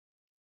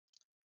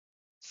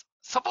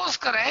 سپوز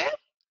کریں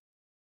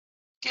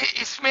کہ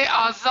اسم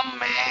اعظم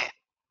میں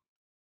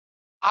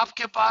آپ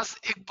کے پاس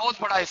ایک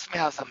بہت بڑا اسم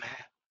اعظم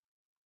ہے،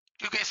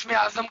 کیونکہ اسم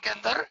اعظم کے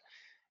اندر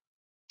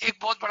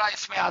ایک بہت بڑا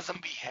اسم اعظم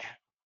بھی ہے،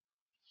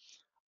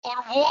 اور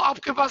وہ آپ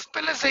کے پاس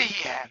پہلے سے ہی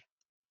ہے،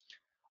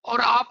 اور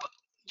آپ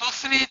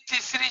دوسری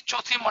تیسری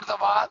چوتھی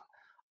مرتبہ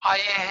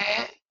آئے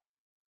ہیں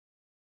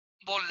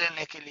بول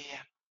لینے کے لیے.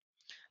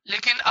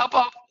 لیکن اب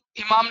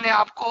امام نے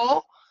آپ کو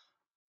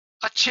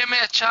اچھے میں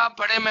اچھا،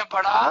 بڑے میں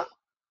بڑا،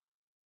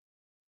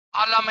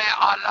 اعلیٰ میں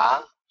اعلیٰ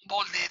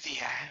بول دے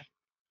دیا ہے.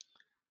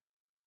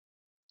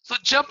 تو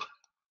جب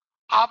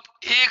آپ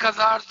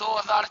 1000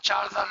 2000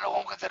 4000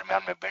 لوگوں کے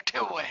درمیان میں بیٹھے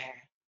ہوئے ہیں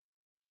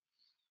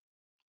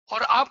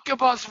اور آپ کے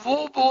پاس وہ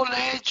بول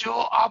ہے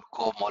جو آپ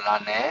کو مولا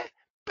نے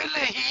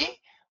پہلے ہی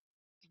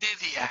دے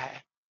دیا ہے،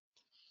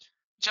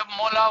 جب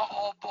مولا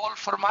وہ بول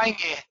فرمائیں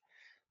گے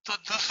تو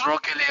دوسروں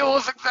کے لیے ہو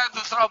سکتا ہے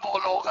دوسرا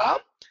بول ہوگا،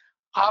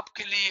 آپ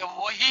کے لیے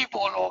وہی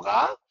بول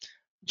ہوگا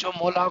جو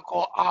مولا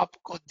کو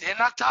آپ کو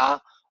دینا تھا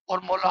اور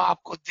مولا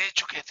آپ کو دے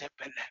چکے تھے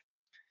پہلے.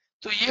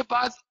 تو یہ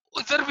بات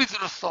ادھر بھی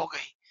درست ہو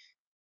گئی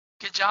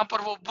کہ جہاں پر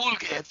وہ بھول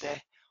گئے تھے،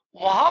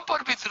 وہاں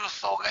پر بھی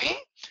درست ہو گئی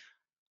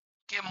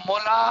کہ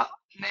مولا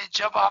نے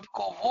جب آپ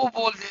کو وہ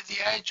بول دے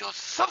دیا ہے جو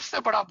سب سے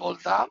بڑا بول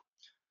تھا،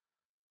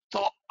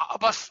 تو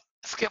بس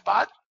اس کے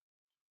بعد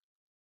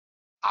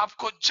آپ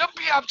کو جب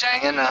بھی آپ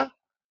جائیں گے نا،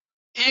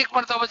 1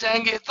 مرتبہ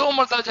جائیں گے، 2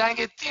 مرتبہ جائیں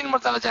گے، 3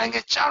 مرتبہ جائیں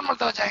گے، 4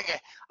 مرتبہ جائیں گے،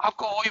 آپ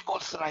کو وہی بول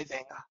سنائی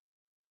دیں گا،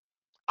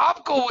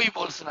 آپ کو وہی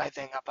بول سنائی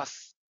دیں گا بس.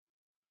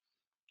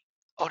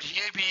 اور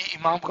یہ بھی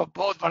امام کا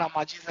بہت بڑا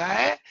معجزہ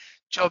ہے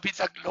جو ابھی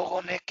تک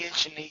لوگوں نے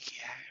کیچ نہیں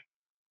کیا ہے.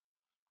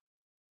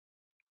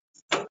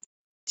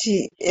 جی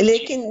جی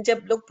لیکن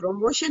جب لوگ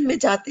پروموشن میں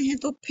جاتے ہیں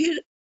تو پھر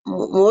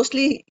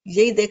موسٹلی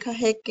یہی دیکھا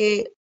ہے کہ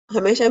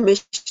ہمیشہ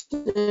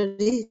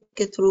مشنری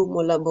کے تھرو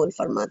مولا بول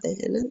فرماتے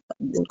ہیں نا،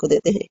 جن کو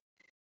دیتے ہیں.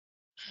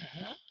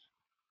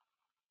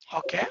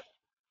 اوکے،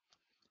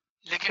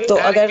 لیکن تو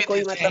ڈائریکٹ اگر بھی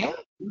کوئی دیتے مطلب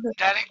ہیں،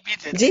 ڈائریکٹ بھی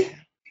دیتے جی ہیں،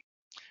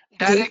 جی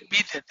ڈائریکٹ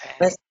بھی دیتے ہیں.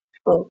 بس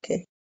اوکے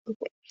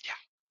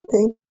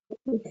تھینک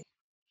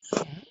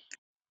یو.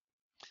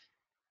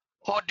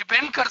 اور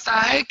ڈیپینڈ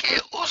کرتا ہے کہ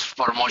اس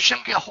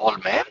پروموشن کے ہال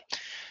میں،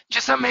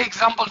 جیسے میں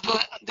اگزامپل دوں،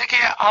 دیکھیں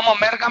ہم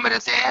امریکہ میں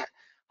رہتے ہیں،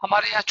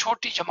 ہمارے یہاں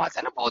چھوٹی جماعت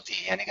ہے نا بہت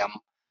ہی، یعنی کہ ہم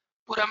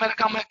پورے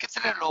امریکہ میں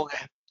کتنے لوگ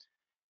ہیں،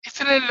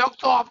 اتنے لوگ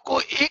تو آپ کو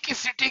ایک ہی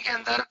سٹی کے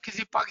اندر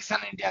کسی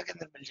پاکستان انڈیا کے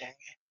اندر مل جائیں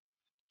گے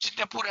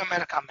جتنے پورے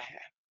امریکہ میں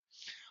ہیں.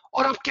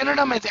 اور اب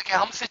کینیڈا میں دیکھیں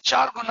ہم سے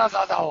 4 گنا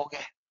زیادہ ہو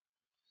گئے.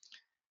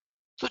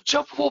 تو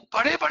جب وہ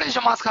بڑے بڑے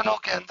جماعت خانوں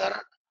کے اندر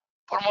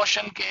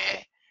پروموشن کے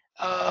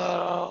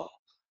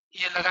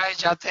یہ لگائے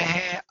جاتے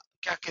ہیں،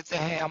 کیا کہتے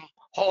ہیں ہم،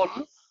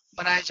 ہال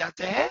بنائے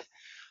جاتے ہیں،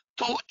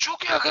 تو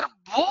چونکہ اگر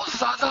بہت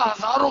زیادہ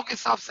ہزاروں کے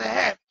حساب سے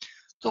ہے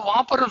تو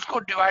وہاں پر اس کو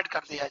ڈیوائیڈ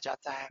کر دیا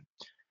جاتا ہے.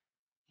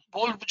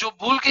 جو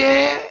بھول گئے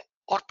ہیں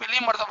اور پہلی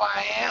مرتبہ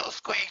آئے ہیں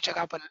اس کو ایک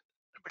جگہ پر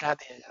بٹھا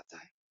دیا جاتا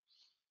ہے.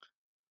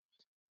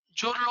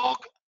 جو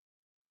لوگ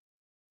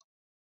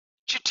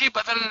چٹھی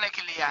بدلنے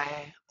کے لیے آئے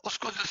ہیں اس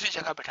کو دوسری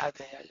جگہ بٹھا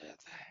دیا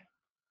جاتا ہے.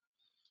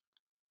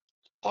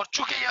 اور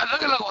چونکہ یہ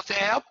الگ الگ ہوتے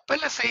ہیں اب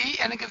پہلے سے ہی،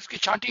 یعنی کہ اس کی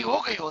چھانٹی ہو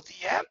گئی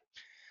ہوتی ہے،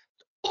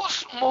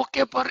 اس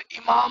موقع پر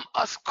امام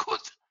از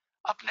خود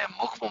اپنے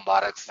مخ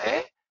مبارک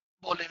سے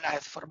بولے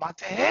عنایت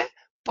فرماتے ہیں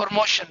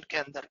پروموشن کے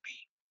اندر بھی.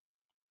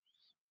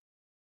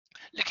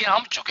 لیکن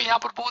ہم چونکہ یہاں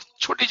پر بہت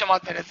چھوٹی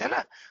جماعت میں رہتے ہیں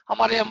نا،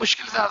 ہمارے یہاں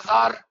مشکل سے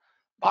 1000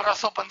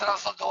 1200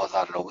 1500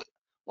 2000 لوگ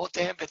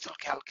ہوتے ہیں بیت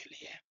الخیال کے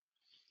لیے،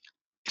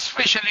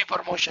 اسپیشلی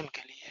پروموشن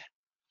کے لیے.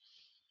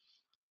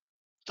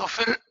 تو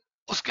پھر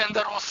اس کے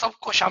اندر وہ سب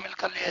کو شامل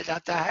کر لیا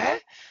جاتا ہے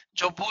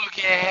جو بھول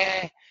گئے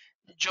ہیں،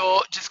 جو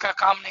جس کا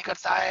کام نہیں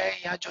کرتا ہے،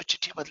 یا جو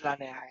چٹھی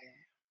بدلانے آئے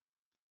ہیں.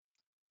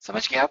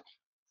 سمجھ گئے آپ؟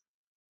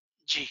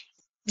 جی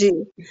جی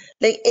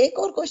لیکن ایک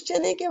اور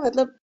کوشچن ہے کہ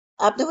مطلب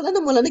آپ نے بولا نا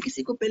مولا نے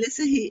کسی کو پہلے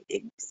سے ہی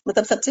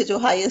مطلب سب سے جو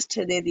ہائیسٹ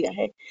دے دیا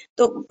ہے،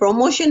 تو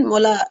پروموشن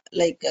مولا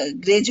لائک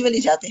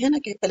گریجولی جاتے ہیں نا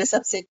کہ پہلے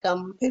سب سے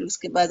کم پھر اس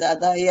کے بعد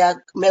آدھا، یا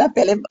میرا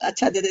پہلے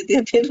اچھا دے دیتے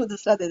ہیں پھر وہ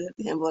دوسرا دے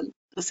دیتے ہیں بول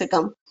اس سے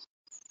کم.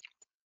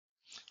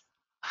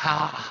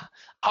 ہاں.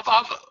 اب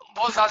آپ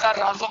بہت زیادہ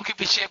رازوں کے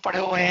پیچھے پڑے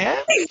ہوئے ہیں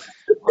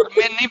اور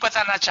میں نہیں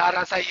بتانا چاہ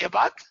رہا تھا یہ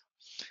بات،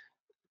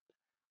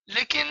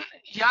 لیکن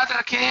یاد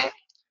رکھیں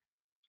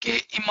کہ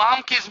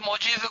امام کے اس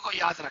معجزے کو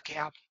یاد رکھیں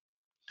آپ.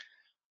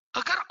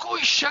 اگر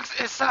کوئی شخص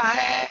ایسا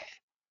ہے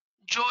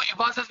جو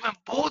عبادت میں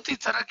بہت ہی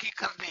ترقی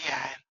کر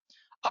لیا ہے،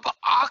 اب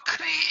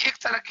آخری ایک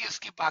ترقی اس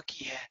کی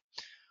باقی ہے،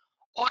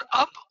 اور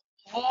اب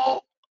وہ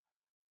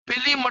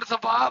پہلی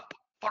مرتبہ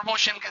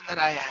پروموشن کے اندر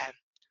آیا ہے،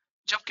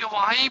 जबकि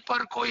वहीं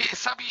पर कोई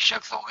ऐसा भी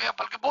शख्स हो गया,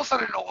 बल्कि बहुत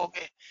सारे लोग हो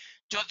गए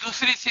जो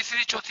दूसरी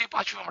तीसरी चौथी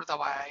पांचवी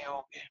मरतबा आए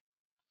होंगे,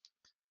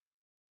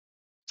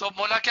 तो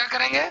मौला क्या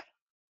करेंगे,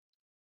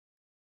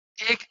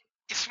 एक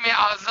इसमें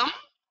आजम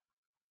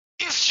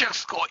इस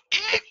शख्स को,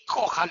 एक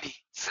को, खाली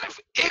सिर्फ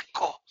एक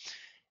को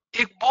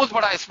एक बहुत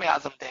बड़ा इसमें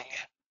आजम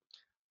देंगे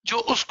जो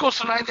उसको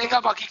सुनाई देगा,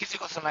 बाकी किसी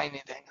को सुनाई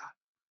नहीं देगा।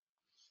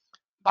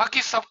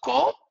 बाकी सबको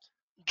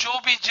जो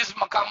भी जिस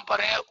मकाम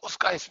पर है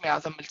उसका इसमें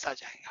आजम मिलता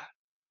जाएगा।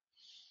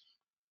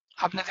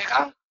 आपने देखा,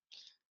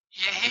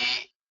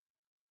 यही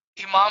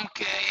इमाम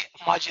के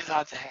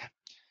माजिज़ात है,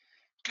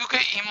 क्योंकि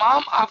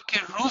इमाम आपकी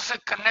रूह से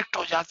कनेक्ट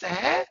हो जाते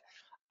हैं,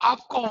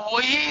 आपको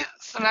वही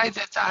सुनाई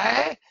देता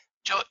है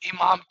जो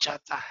इमाम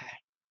चाहता है।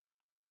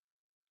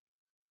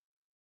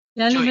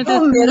 यानी जो मैं तो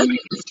तो मेरा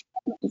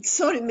इसमें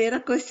सॉरी, मेरा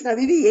क्वेश्चन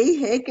अभी भी यही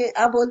है कि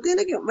आप बोलते हैं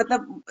ना कि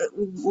मतलब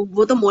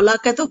वो तो मौला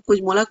का तो कुछ,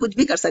 मौला कुछ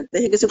भी कर सकते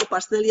हैं, किसी को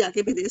पर्सनली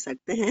आके भी दे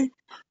सकते हैं,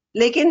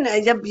 लेकिन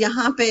जब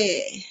यहाँ पे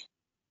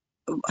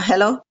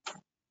हेलो,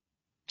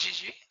 जी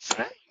जी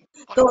सुने,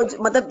 तो बोलो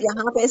बोलो। मतलब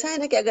यहाँ पे ऐसा है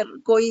ना कि अगर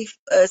कोई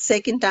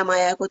सेकंड टाइम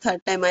आया, कोई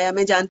थर्ड टाइम आया,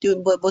 मैं जानती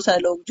हूँ बहुत सारे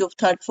लोग जो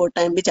थर्ड फोर्थ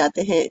टाइम भी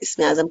जाते हैं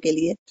इसमें आजम के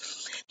लिए,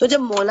 तो जब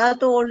मौला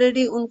तो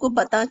ऑलरेडी उनको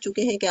बता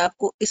चुके हैं कि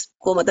आपको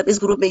इसको मतलब इस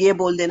ग्रुप में ये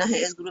बोल देना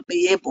है, इस ग्रुप में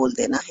ये बोल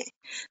देना है,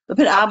 तो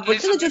फिर आप आप नहीं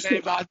बोलते हैं ना सुन रहे जो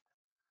मेरी बात,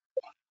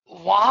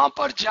 वहां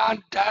पर जहां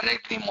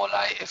डायरेक्टली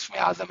मौला इसमें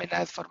आजम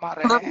इनायत फरमा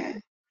रहे हाँ,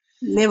 हैं,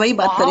 मैं वही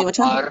बात कर वहां रही हूँ।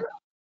 अच्छा, पर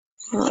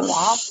हाँ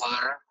वहां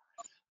पर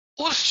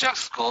उस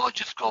शख्स को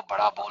जिसको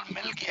बड़ा बोल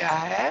मिल गया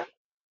है,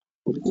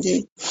 जी,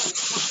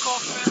 उसको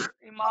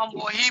फिर इमाम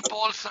वही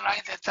बोल सुनाई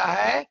देता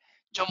है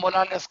जो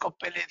मौला ने उसको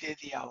पहले दे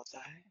दिया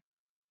होता है।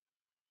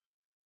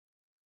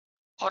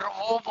 और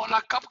वो मौला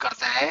कब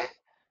करते हैं,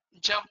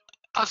 जब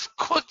अस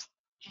खुद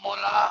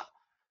मौला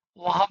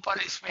वहां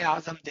पर इसमें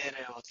आजम दे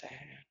रहे होते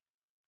हैं।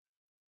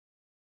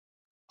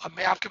 अब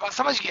मैं आपकी बात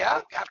समझ गया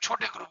कि आप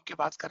छोटे ग्रुप की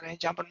बात कर रहे हैं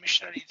जहां पर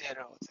मिशनरी दे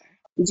रहे होते हैं।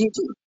 जी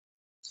जी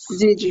जी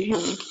जी, जी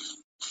हाँ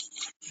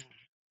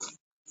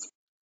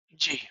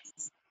जी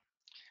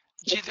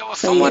जी, there was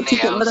सही है, someone ठीक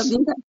है, else।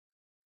 मतलब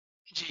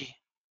ये जी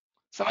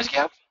समझ गए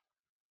आप।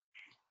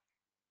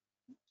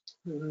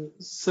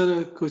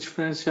 सर कुछ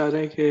फ्रेंड्स चाह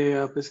रहे हैं कि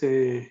आप इसे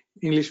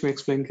इंग्लिश में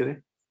एक्सप्लेन करें।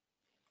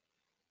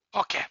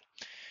 Okay,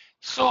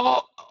 so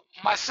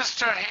my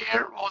sister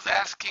here was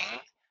asking,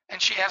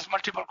 and she has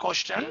multiple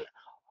question,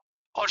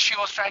 or she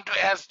was trying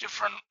to ask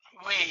different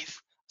ways,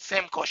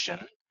 same question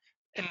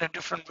in a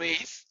different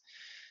ways.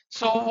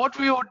 So what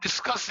we were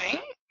discussing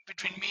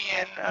between me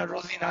and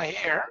Rosina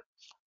here,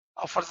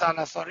 or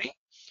Farzana, sorry,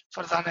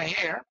 Farzana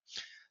here,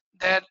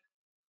 that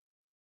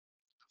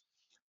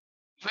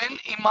when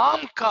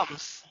Imam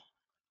comes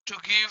to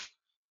give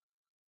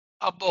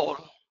a bowl,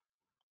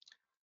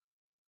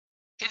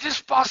 it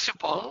is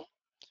possible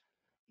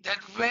that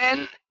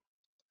when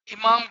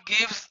Imam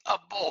gives a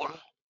bowl,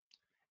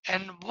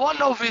 and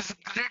one of his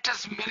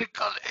greatest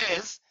miracle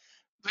is,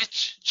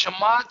 which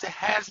Jamaat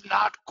has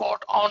not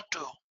caught on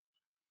to,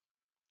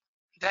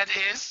 that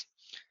is,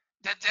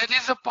 that there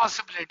is a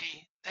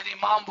possibility that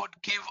Imam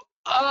would give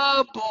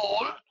a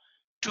bowl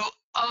to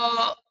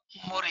a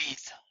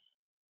murid.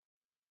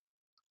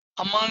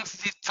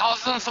 Amongst the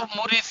thousands of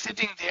murid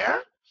sitting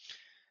there,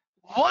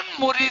 one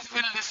murid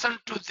will listen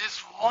to this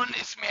one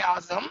Isme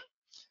Azam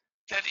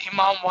that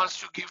Imam wants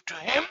to give to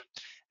him,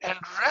 and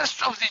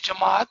rest of the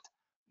Jamaat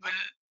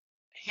will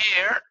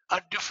hear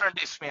a different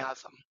Isme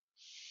Azam.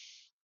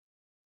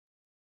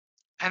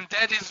 And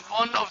that is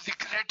one of the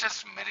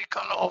greatest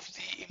miracle of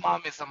the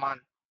Imam Zaman.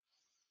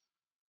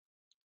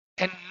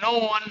 And no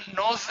one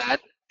knows that,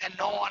 and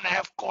no one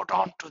have caught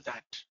on to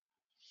that.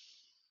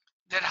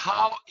 That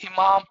how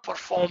Imam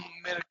perform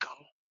miracle.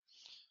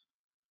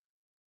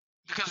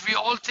 Because we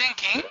all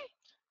thinking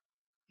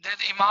that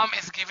Imam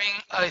is giving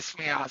a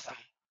Isme Azam.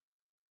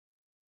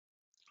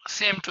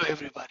 Same to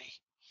everybody.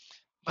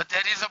 But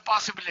there is a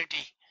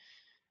possibility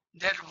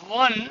that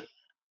one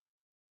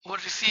will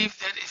receive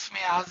that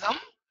Isme Azam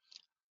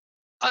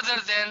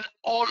other than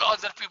all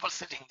other people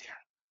sitting there.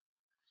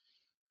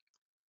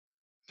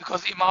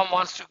 Because Imam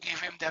wants to give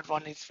him that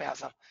one Isme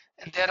Azam.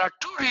 And there are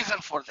two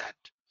reasons for that.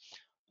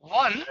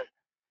 One,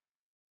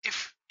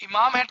 if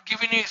Imam had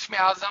given you Isme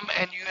Azam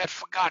and you had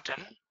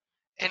forgotten,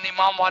 and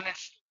Imam wanted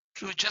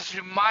to just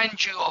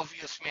remind you of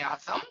your Isme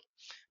Azam,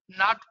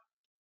 not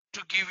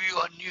to give you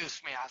a new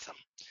Isme Azam,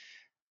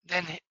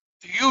 then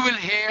you will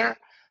hear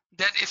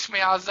that Isme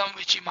Azam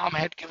which Imam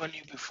had given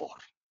you before.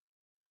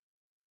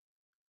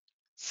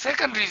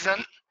 Second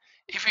reason,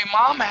 if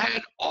Imam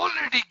had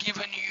already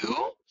given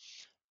you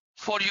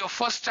for your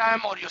first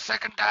time or your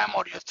second time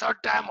or your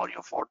third time or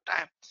your fourth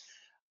time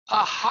a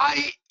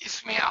high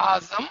Isme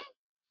Azam,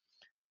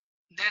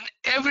 then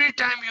every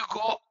time you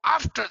go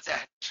after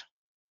that,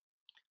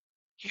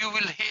 you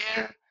will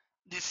hear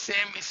the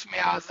same Isme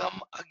Azam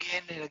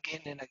again and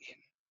again and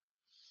again.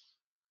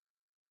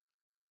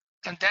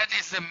 And that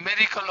is the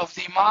miracle of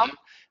the Imam,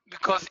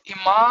 because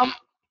Imam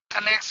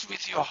connects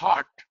with your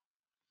heart.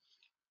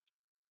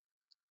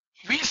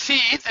 We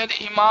see that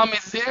Imam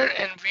is there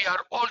and we are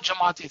all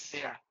Jamaat is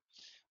there.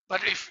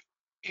 But if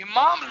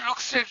Imam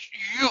looks at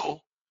you,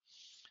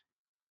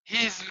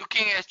 he is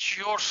looking at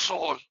your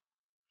soul,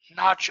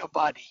 not your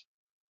body,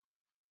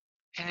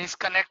 and he's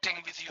connecting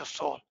with your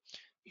soul.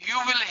 You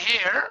will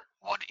hear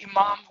what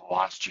Imam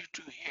wants you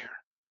to hear.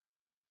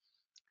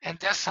 And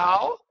that's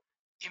how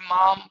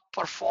Imam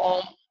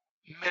perform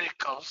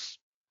miracles.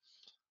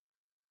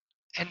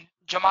 And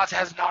Jamaat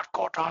has not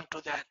caught on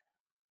to that.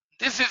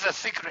 This is a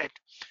secret.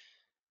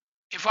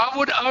 If I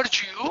would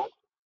urge you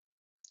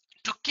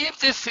to keep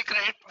this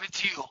secret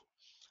with you,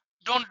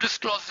 don't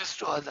disclose this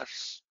to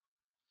others,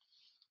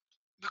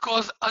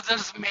 because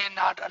others may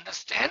not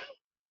understand,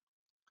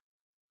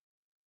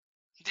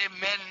 they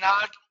may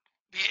not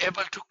be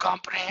able to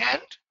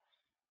comprehend,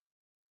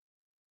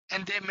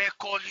 and they may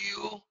call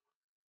you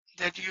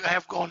that you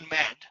have gone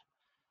mad.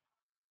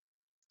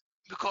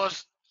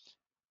 Because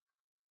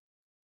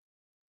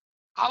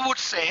I would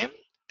say,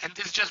 and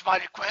this is just my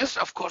request,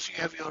 of course you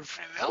have your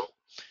free will,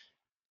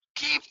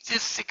 keep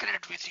this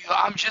secret with you.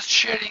 I'm just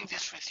sharing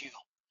this with you.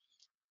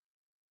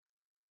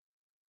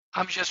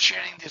 I'm just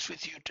sharing this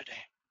with you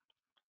today.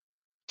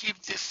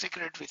 Keep this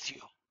secret with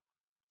you.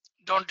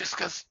 Don't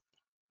discuss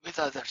with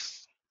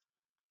others.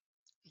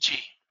 G.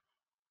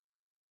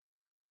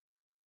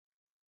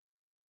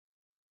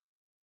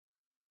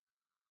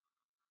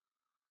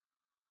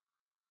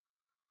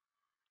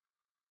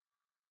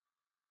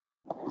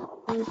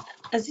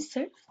 Aziz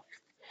sir,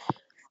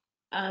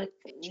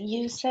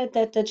 you said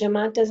that the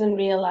Jamaat doesn't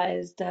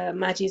realize the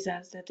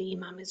majizas that the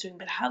Imam is doing,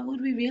 but how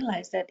would we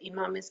realize that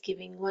Imam is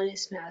giving one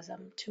Ismi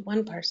Azam to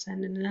one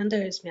person and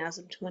another Ismi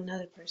Azam to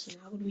another person?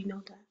 How would we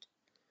know that?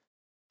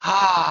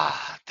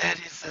 That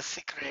is the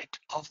secret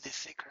of the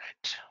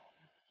secret.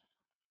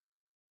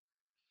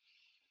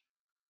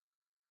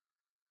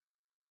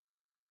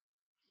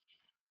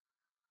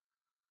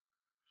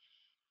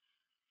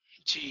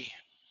 G.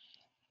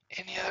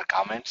 Any other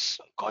comments,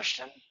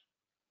 question?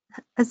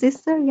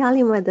 Aziz sir,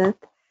 Yali Madad.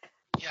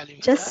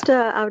 Yali Just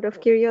Madad? out of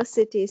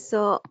curiosity,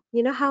 so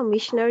you know how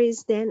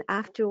missionaries then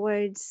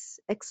afterwards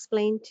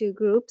explain to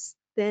groups,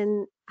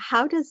 then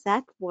how does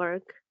that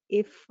work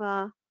if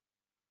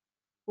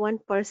one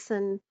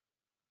person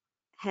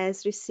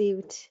has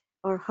received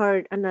or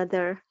heard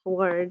another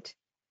word?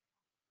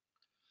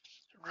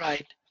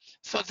 Right.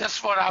 So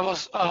that's what I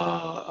was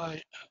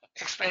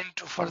explaining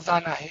to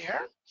Farzana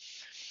here,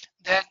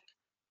 that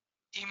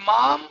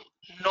Imam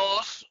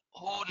knows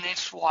who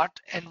needs what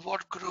and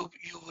what group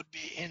you would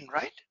be in,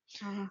 right?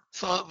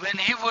 So when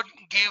he would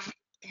give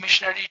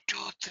missionary 2,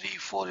 3,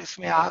 4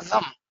 Ismi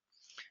Azam,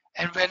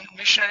 and when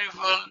missionary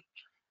will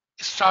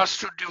starts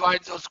to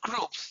divide those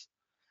groups,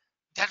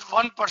 that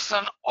one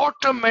person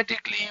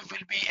automatically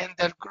will be in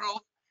that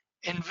group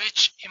in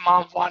which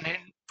Imam want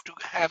him to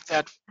have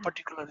that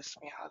particular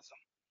Ismi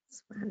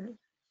Azam.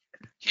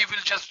 He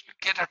will just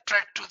get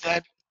attracted to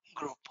that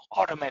group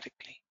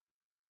automatically.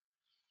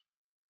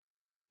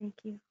 Thank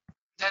you.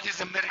 That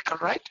is a miracle,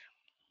 right?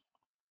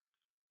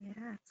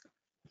 Yeah.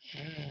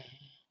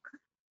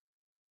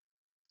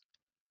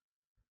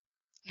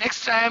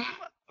 Next time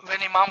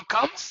when Imam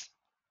comes,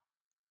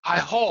 I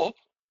hope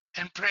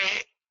and pray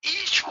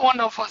each one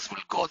of us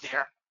will go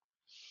there.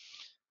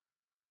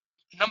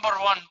 Number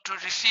one, to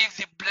receive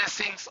the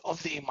blessings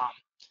of the Imam,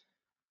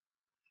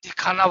 the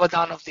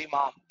Khanavadan of the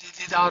Imam, the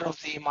Didar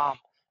of the Imam,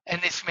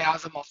 and Ismi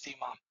Azam of the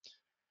Imam.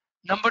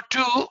 Number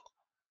two,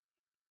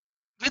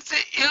 with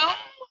the ilm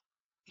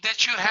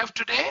that you have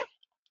today,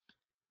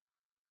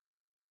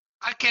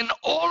 I can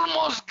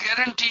almost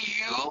guarantee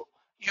you,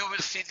 you will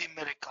see the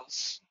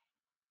miracles.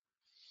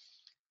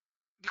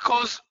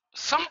 Because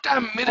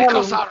sometimes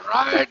miracles are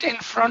right in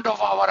front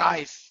of our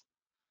eyes.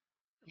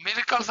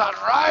 Miracles are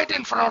right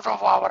in front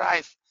of our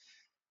eyes.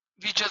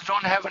 We just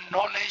don't have a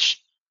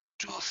knowledge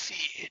to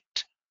see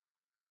it.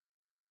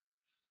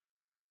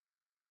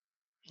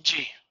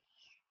 G.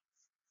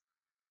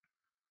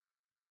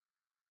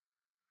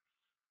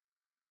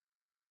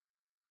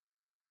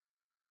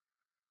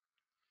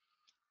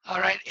 All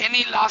right,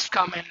 any last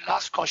comment,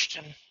 last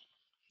question?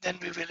 Then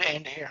we will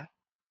end here.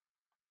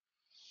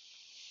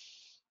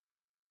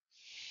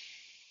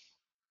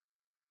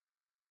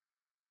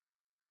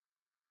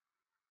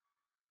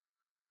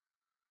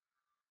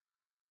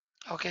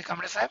 Okay,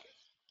 Kamra Sahib.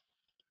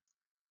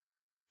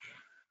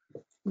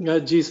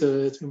 Ji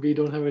sir, I think we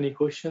don't have any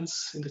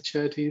questions in the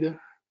chat either.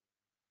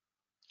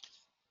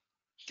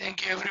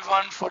 Thank you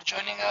everyone for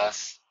joining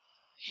us.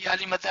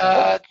 Yali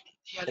Madad.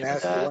 Yali Can I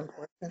ask you Madad. one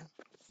question?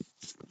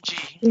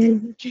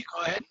 G,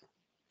 go ahead.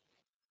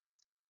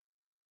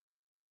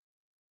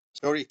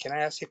 Sorry, can I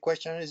ask you a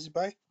question,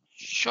 Azizbai?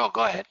 Sure,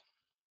 go ahead.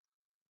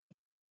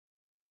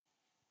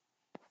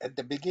 At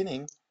the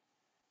beginning,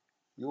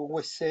 you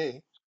always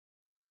say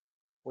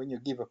when you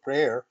give a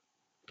prayer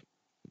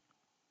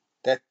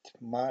that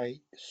my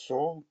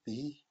soul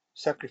be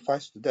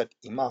sacrificed to that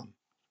Imam.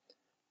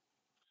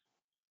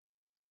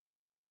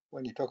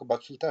 When you talk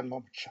about Sultan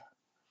Mahmud Shah,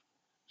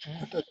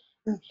 what does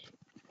it mean?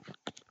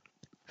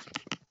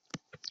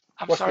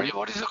 I'm What's sorry, the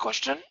what is the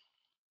question?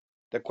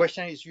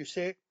 question is you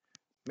say,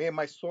 may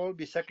my soul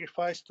be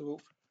sacrificed to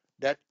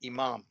that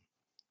Imam.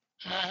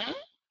 Mhm.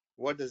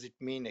 What does it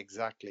mean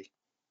exactly?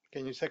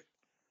 Can you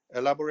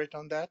elaborate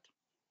on that?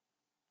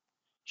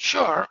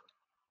 Sure.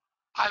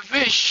 I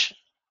wish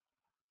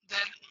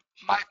that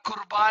my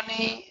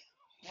kurbani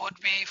would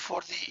be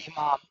for the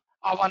Imam.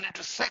 I wanted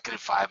to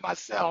sacrifice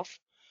myself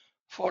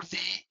for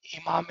the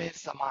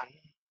Imam-e-Zaman.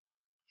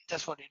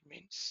 That's what it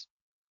means.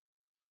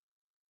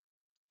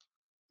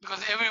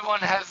 Because everyone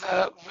has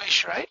a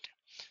wish, right?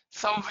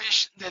 Some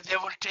wish that they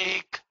will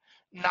take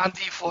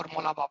Nandi for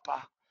Mola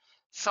Bapa.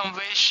 Some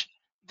wish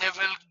they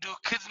will do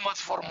khidmat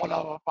for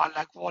Mola Bapa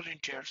like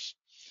volunteers.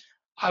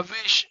 I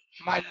wish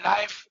my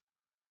life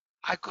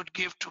I could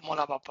give to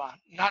Mola Bapa,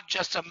 not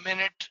just a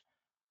minute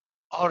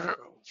or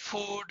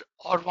food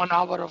or 1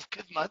 hour of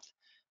khidmat,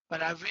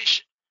 but I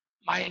wish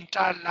my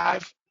entire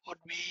life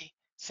would be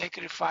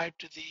sacrificed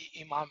to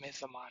the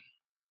Imam-e-Zaman.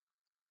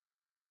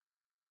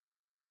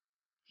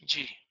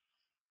 Ji.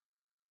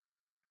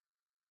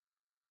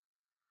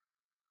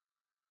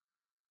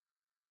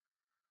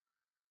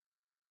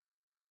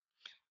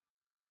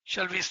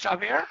 Shall we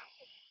stop here?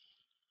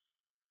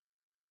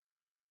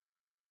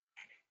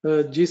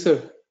 Ji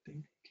sir.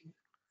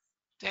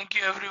 Thank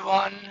you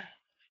everyone.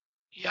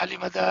 Yali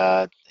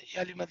Madad,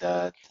 Yali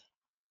Madad,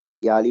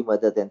 Yali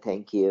Madad, and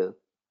thank you.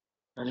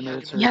 Yali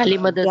Yali Madad,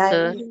 Madad,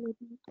 sir.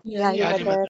 Yeah, Yali yeah, Madad.